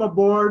 Welcome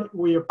aboard.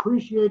 We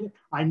appreciate it.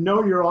 I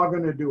know you're all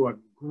going to do a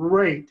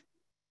great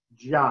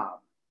job.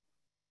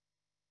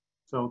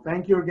 So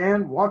thank you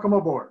again. Welcome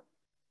aboard.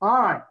 All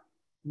right.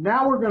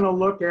 Now we're going to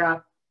look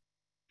at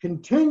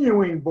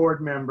continuing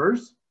board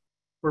members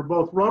for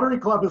both Rotary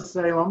Club of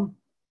Salem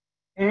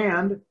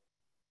and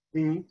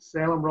the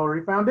Salem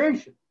Rotary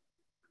Foundation.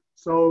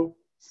 So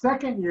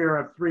second year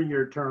of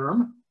 3-year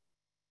term,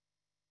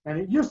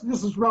 and this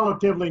is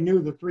relatively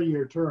new, the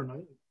 3-year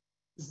term.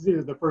 This is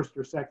either the first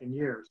or second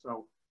year,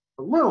 so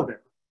a little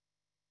different.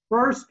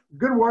 First,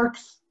 Good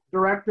Works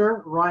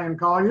Director, Ryan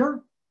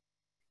Collier.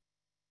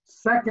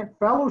 Second,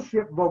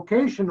 Fellowship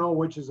Vocational,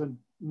 which is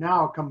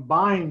now a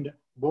combined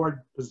board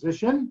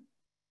position,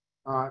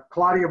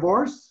 Claudia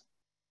Vorse.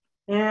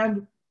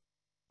 And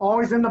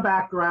always in the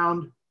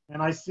background,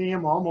 and I see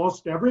him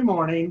almost every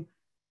morning,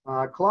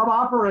 Club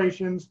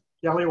Operations,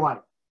 Kelly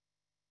White.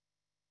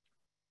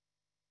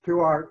 To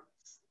our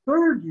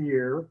third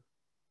year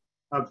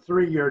of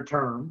 3-year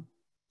term,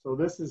 so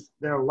this is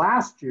their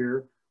last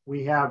year,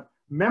 we have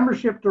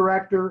Membership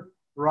Director,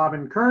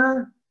 Robin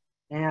Kerner,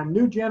 and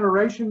New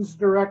Generations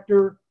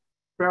Director,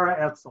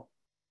 Farah Etzel.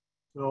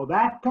 So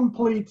that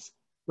completes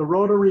the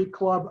Rotary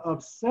Club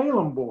of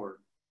Salem board.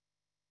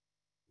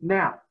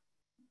 Now,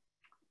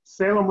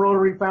 Salem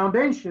Rotary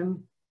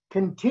Foundation,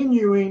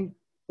 continuing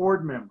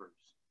board members: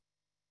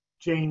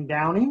 Jane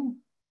Downing,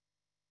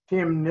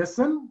 Tim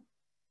Nissen,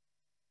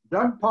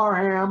 Doug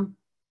Parham,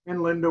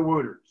 and Linda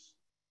Wooters.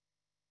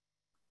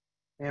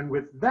 And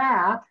with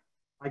that,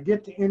 I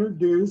get to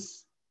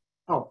introduce,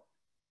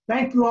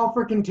 thank you all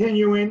for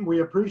continuing.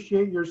 We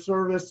appreciate your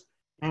service,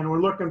 and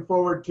we're looking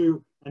forward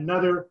to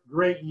another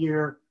great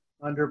year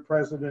under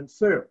President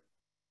Sue.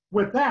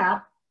 With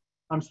that,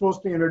 I'm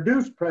supposed to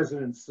introduce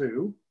President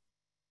Sue.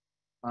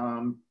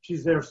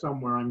 She's there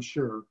somewhere, I'm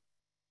sure.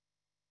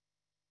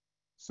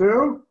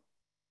 Sue,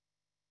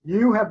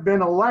 you have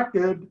been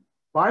elected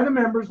by the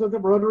members of the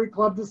Rotary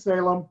Club of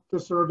Salem to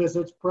serve as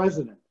its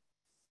president.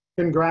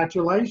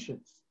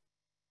 Congratulations.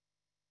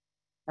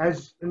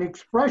 As an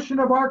expression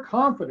of our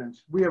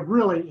confidence, we have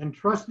really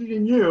entrusted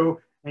in you,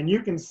 and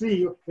you can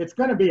see it's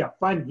going to be a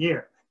fun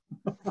year.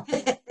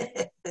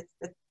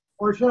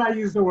 Or should I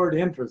use the word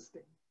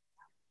interesting?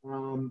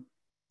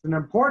 It's an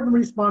important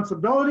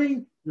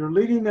responsibility. You're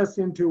leading us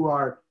into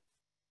our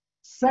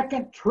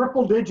second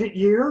triple-digit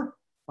year,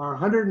 our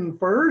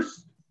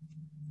 101st,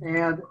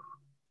 and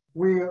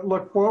we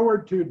look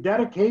forward to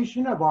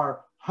dedication of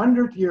our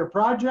 100th year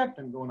project.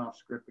 I'm going off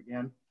script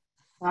again.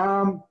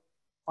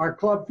 Our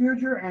club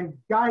future, and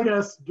guide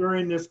us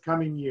during this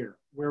coming year.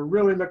 We're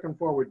really looking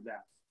forward to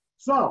that.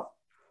 So,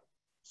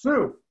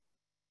 Sue,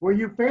 will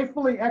you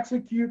faithfully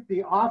execute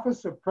the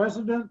office of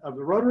President of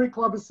the Rotary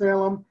Club of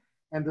Salem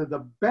and to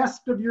the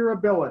best of your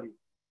ability,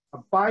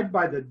 abide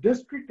by the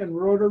district and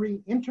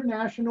Rotary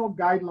international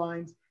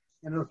guidelines,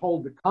 and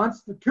uphold the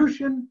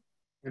Constitution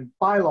and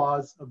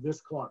bylaws of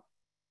this club?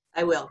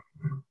 I will.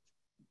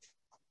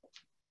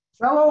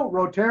 Fellow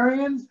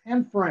Rotarians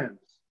and friends,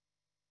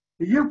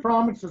 do you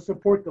promise to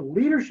support the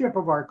leadership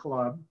of our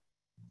club,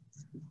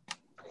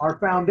 our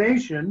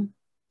foundation,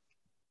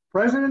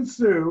 President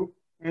Sue,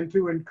 and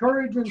to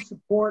encourage and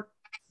support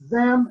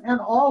them and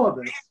all of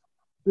us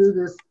through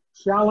this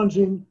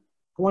challenging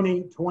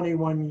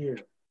 2021 year?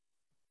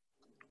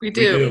 We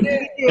do.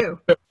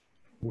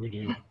 We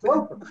do.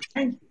 Welcome.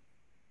 Thank you.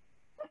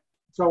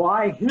 So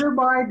I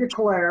hereby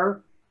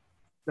declare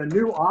the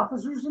new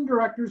officers and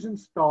directors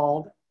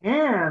installed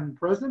and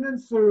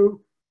President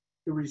Sue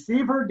to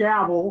receive her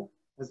gavel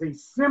as a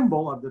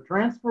symbol of the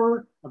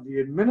transfer of the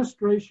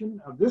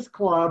administration of this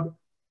club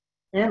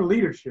and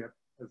leadership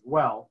as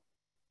well.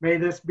 May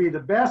this be the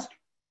best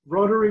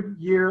Rotary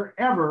year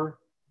ever,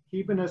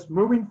 keeping us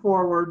moving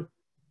forward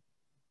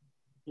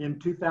in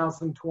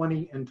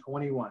 2020 and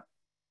 21.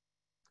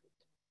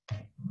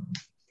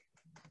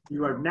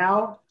 You are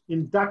now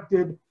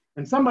inducted,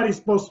 and somebody's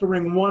supposed to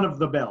ring one of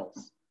the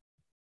bells,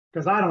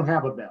 because I don't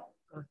have a bell.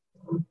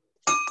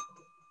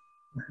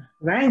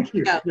 Thank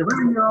you. You're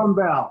ringing your own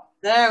bell.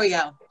 There we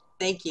go.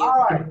 Thank you.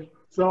 All right.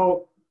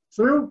 So,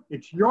 Sue,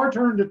 it's your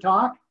turn to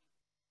talk,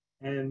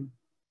 and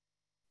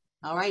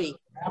all righty.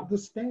 Have the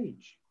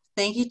stage.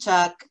 Thank you,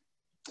 Chuck.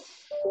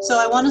 So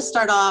I want to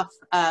start off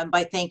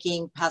by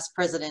thanking past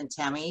President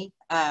Tammy.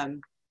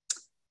 Thank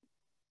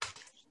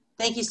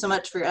you so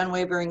much for your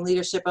unwavering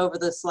leadership over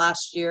this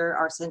last year,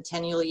 our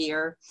centennial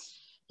year.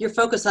 Your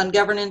focus on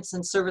governance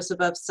and service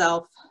above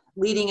self,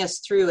 leading us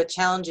through a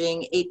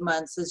challenging 8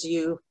 months as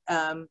you,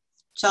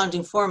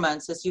 challenging 4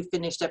 months as you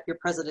finished up your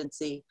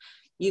presidency.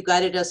 You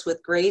guided us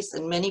with grace,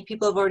 and many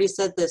people have already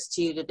said this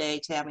to you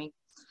today, Tammy,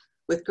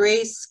 with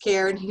grace,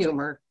 care, and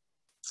humor.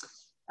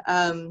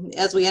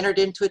 As we entered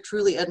into a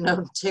truly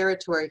unknown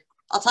territory.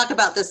 I'll talk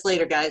about this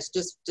later, guys.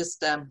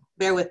 Just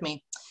bear with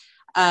me.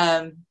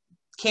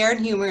 Care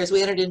and humor as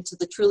we entered into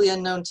the truly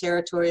unknown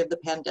territory of the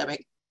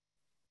pandemic.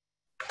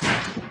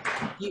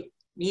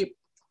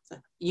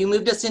 You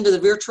moved us into the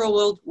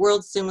virtual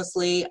world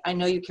seamlessly. I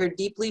know you care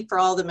deeply for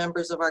all the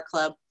members of our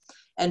club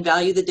and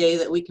value the day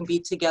that we can be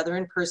together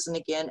in person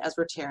again as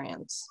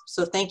Rotarians.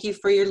 So thank you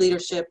for your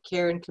leadership,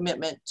 care, and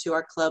commitment to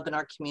our club and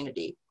our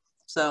community.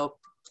 So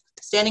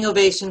standing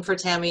ovation for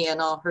Tammy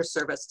and all her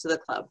service to the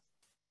club.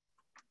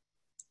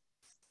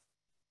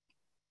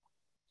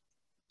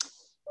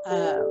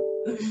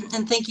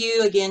 And thank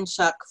you again,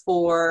 Chuck,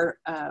 for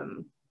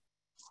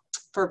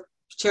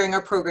chairing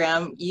our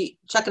program.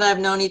 Chuck and I have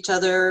known each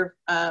other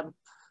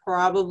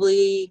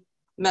probably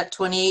met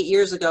 28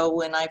 years ago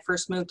when I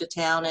first moved to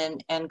town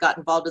and got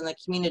involved in the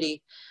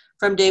community.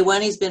 From day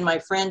one, he's been my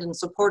friend and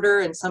supporter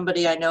and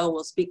somebody I know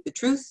will speak the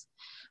truth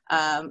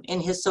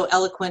in his so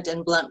eloquent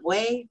and blunt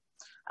way.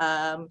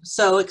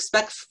 So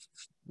expect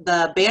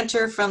the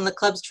banter from the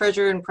club's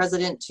treasurer and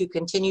president to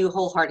continue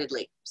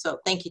wholeheartedly. So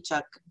thank you,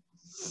 Chuck.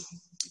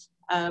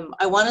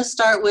 I want to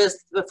start with,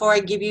 before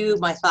I give you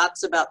my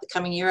thoughts about the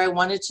coming year, I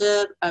wanted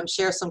to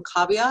share some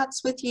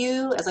caveats with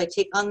you as I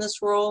take on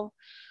this role.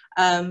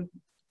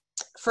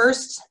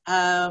 First,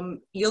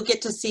 you'll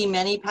get to see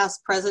many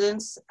past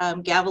presidents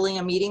gaveling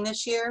a meeting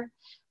this year.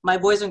 My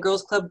Boys and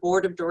Girls Club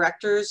Board of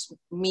Directors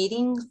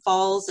meeting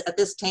falls at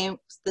this same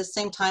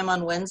time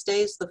on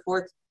Wednesdays, the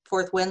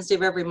fourth Wednesday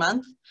of every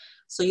month.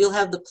 So you'll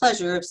have the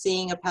pleasure of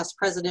seeing a past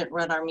president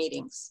run our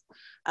meetings.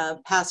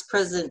 Past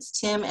presidents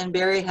Tim and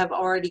Barry have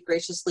already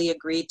graciously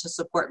agreed to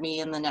support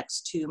me in the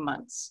next 2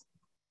 months.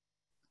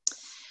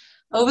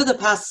 Over the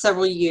past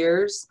several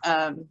years,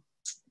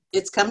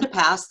 it's come to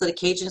pass that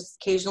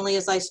occasionally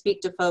as I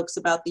speak to folks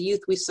about the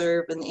youth we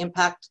serve and the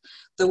impact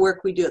the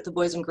work we do at the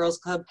Boys and Girls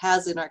Club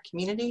has in our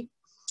community,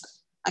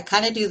 I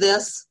kind of do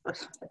this.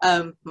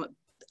 I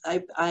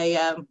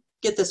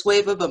get this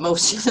wave of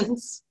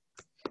emotions.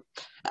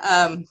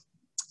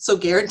 So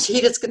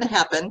guaranteed it's going to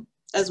happen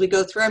as we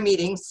go through our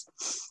meetings.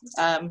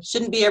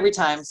 Shouldn't be every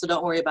time, so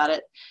don't worry about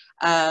it.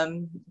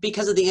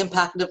 Because of the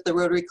impact of the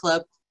Rotary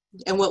Club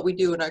and what we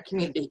do in our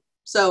community.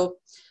 So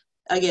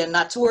again,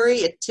 not to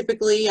worry,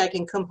 typically I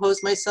can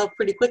compose myself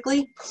pretty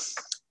quickly.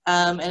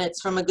 And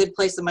it's from a good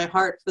place in my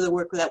heart for the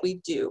work that we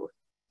do.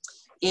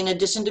 In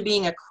addition to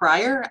being a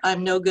crier,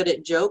 I'm no good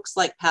at jokes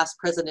like past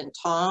President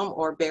Tom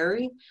or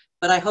Barry,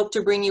 but I hope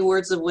to bring you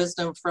words of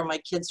wisdom from my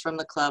kids from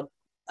the club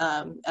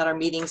at our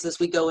meetings as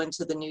we go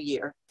into the new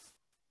year.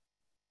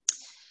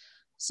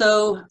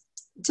 So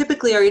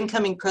Typically, our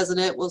incoming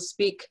president will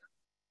speak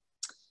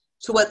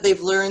to what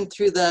they've learned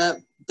through their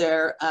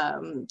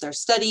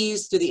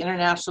studies, through the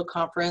international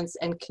conference,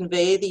 and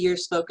convey the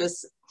year's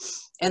focus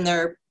and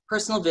their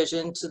personal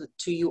vision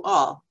to you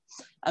all.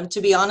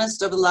 To be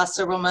honest, over the last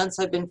several months,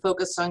 I've been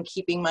focused on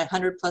keeping my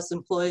 100+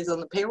 employees on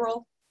the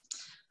payroll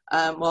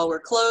while we're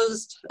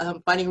closed,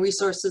 finding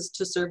resources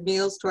to serve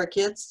meals to our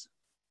kids.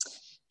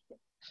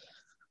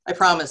 I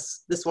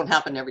promise this won't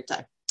happen every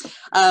time.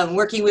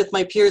 Working with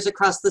my peers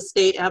across the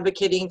state,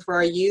 advocating for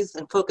our youth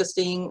and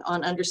focusing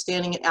on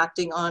understanding and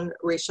acting on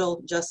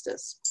racial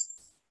justice.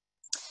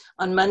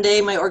 On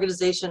Monday, my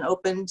organization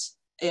opened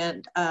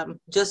and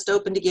just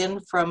opened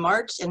again from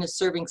March and is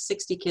serving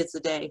 60 kids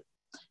a day.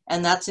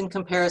 And that's in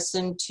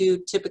comparison to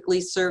typically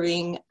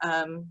serving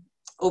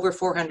over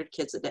 400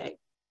 kids a day.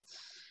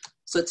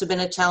 So it's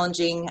been a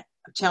challenging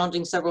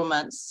several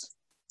months.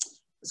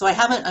 So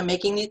I'm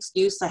making the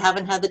excuse, I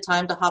haven't had the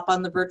time to hop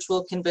on the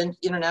virtual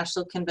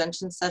international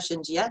convention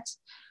sessions yet.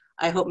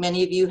 I hope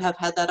many of you have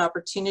had that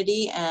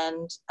opportunity,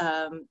 and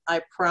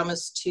I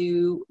promise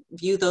to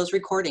view those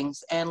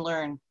recordings and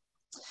learn.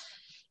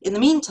 In the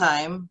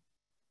meantime,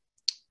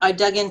 I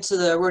dug into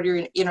the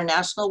Rotary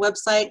International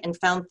website and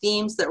found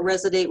themes that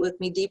resonate with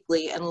me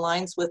deeply and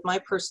aligns with my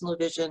personal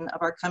vision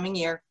of our coming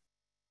year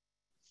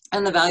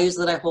and the values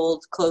that I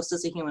hold close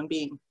as a human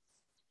being.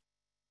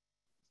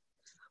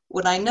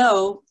 What I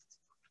know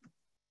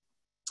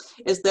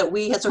is that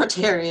we as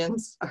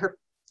Rotarians are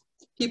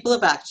people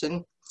of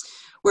action.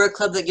 We're a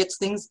club that gets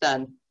things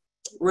done.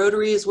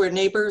 Rotary is where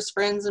neighbors,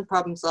 friends, and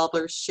problem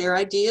solvers share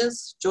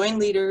ideas, join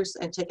leaders,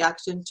 and take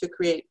action to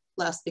create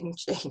lasting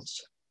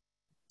change.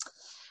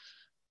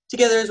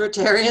 Together as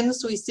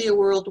Rotarians, we see a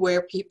world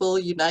where people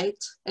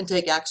unite and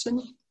take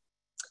action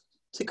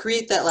to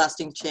create that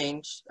lasting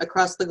change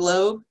across the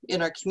globe,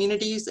 in our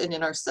communities, and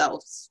in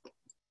ourselves.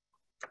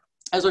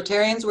 As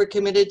Rotarians, we're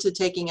committed to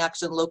taking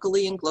action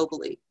locally and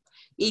globally.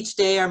 Each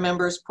day, our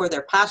members pour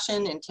their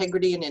passion,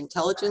 integrity, and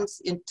intelligence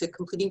into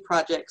completing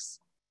projects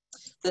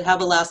that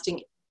have a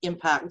lasting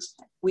impact.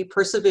 We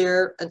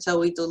persevere until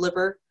we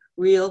deliver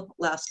real,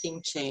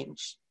 lasting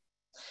change.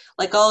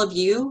 Like all of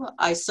you,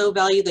 I so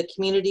value the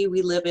community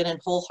we live in and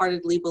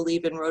wholeheartedly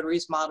believe in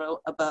Rotary's motto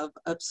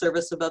of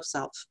service above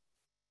self.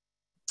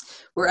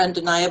 We're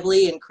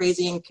undeniably in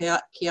crazy and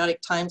chaotic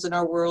times in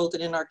our world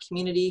and in our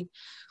community,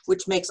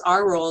 which makes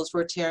our role as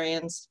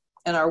Rotarians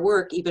and our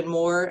work even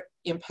more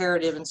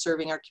imperative in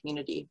serving our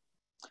community.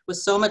 With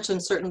so much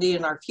uncertainty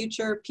in our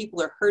future,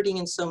 people are hurting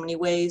in so many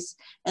ways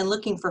and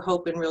looking for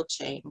hope and real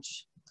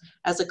change.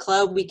 As a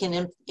club, we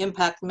can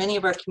impact many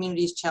of our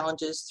community's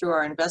challenges through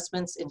our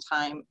investments in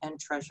time and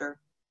treasure.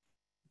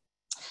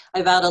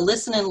 I vow to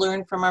listen and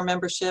learn from our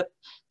membership,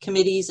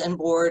 committees, and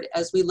board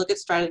as we look at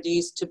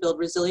strategies to build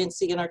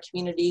resiliency in our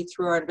community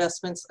through our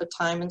investments of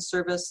time and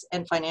service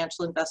and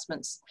financial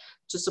investments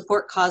to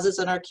support causes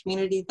in our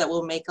community that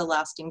will make a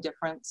lasting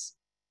difference.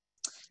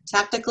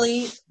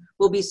 Tactically,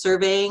 we'll be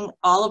surveying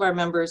all of our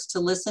members to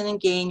listen and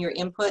gain your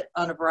input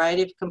on a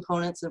variety of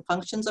components and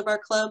functions of our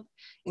club,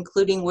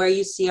 including where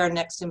you see our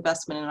next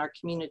investment in our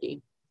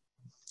community.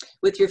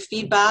 With your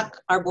feedback,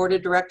 our board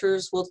of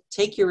directors will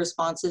take your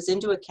responses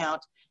into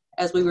account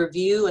as we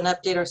review and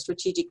update our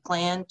strategic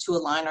plan to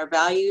align our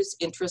values,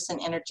 interests, and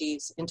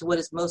energies into what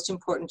is most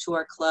important to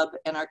our club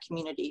and our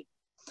community.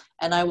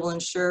 And I will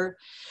ensure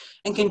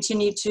and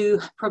continue to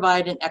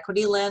provide an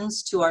equity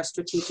lens to our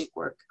strategic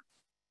work.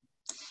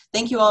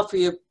 Thank you all for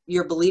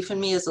your belief in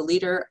me as a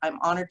leader. I'm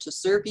honored to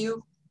serve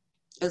you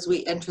as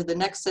we enter the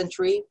next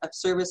century of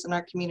service in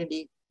our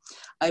community.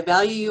 I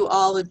value you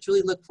all and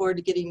truly look forward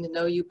to getting to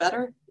know you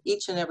better,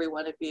 each and every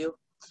one of you.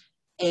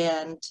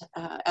 And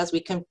as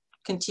we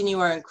continue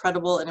our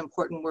incredible and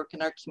important work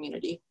in our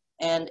community.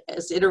 And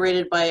as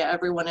iterated by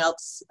everyone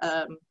else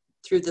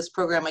through this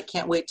program, I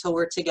can't wait till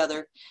we're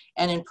together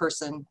and in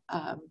person,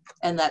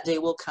 and that day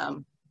will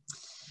come.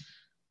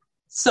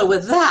 So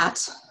with that,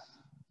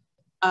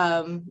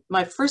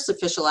 my first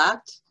official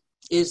act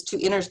is to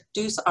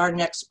introduce our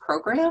next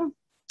program.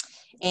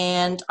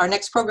 And our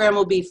next program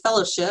will be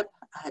Fellowship,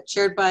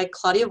 chaired by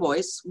Claudia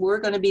Voice. We're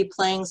going to be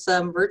playing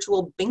some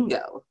virtual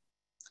bingo.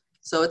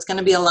 So it's going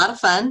to be a lot of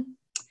fun.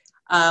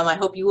 I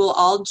hope you will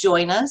all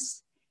join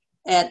us.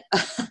 And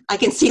I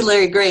can see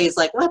Larry Gray's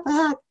like, what the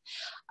heck?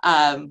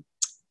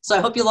 So I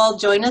hope you'll all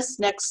join us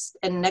next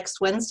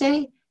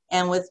Wednesday.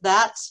 And with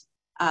that,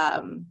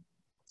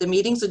 the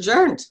meeting's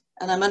adjourned.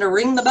 And I'm going to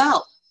ring the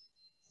bell.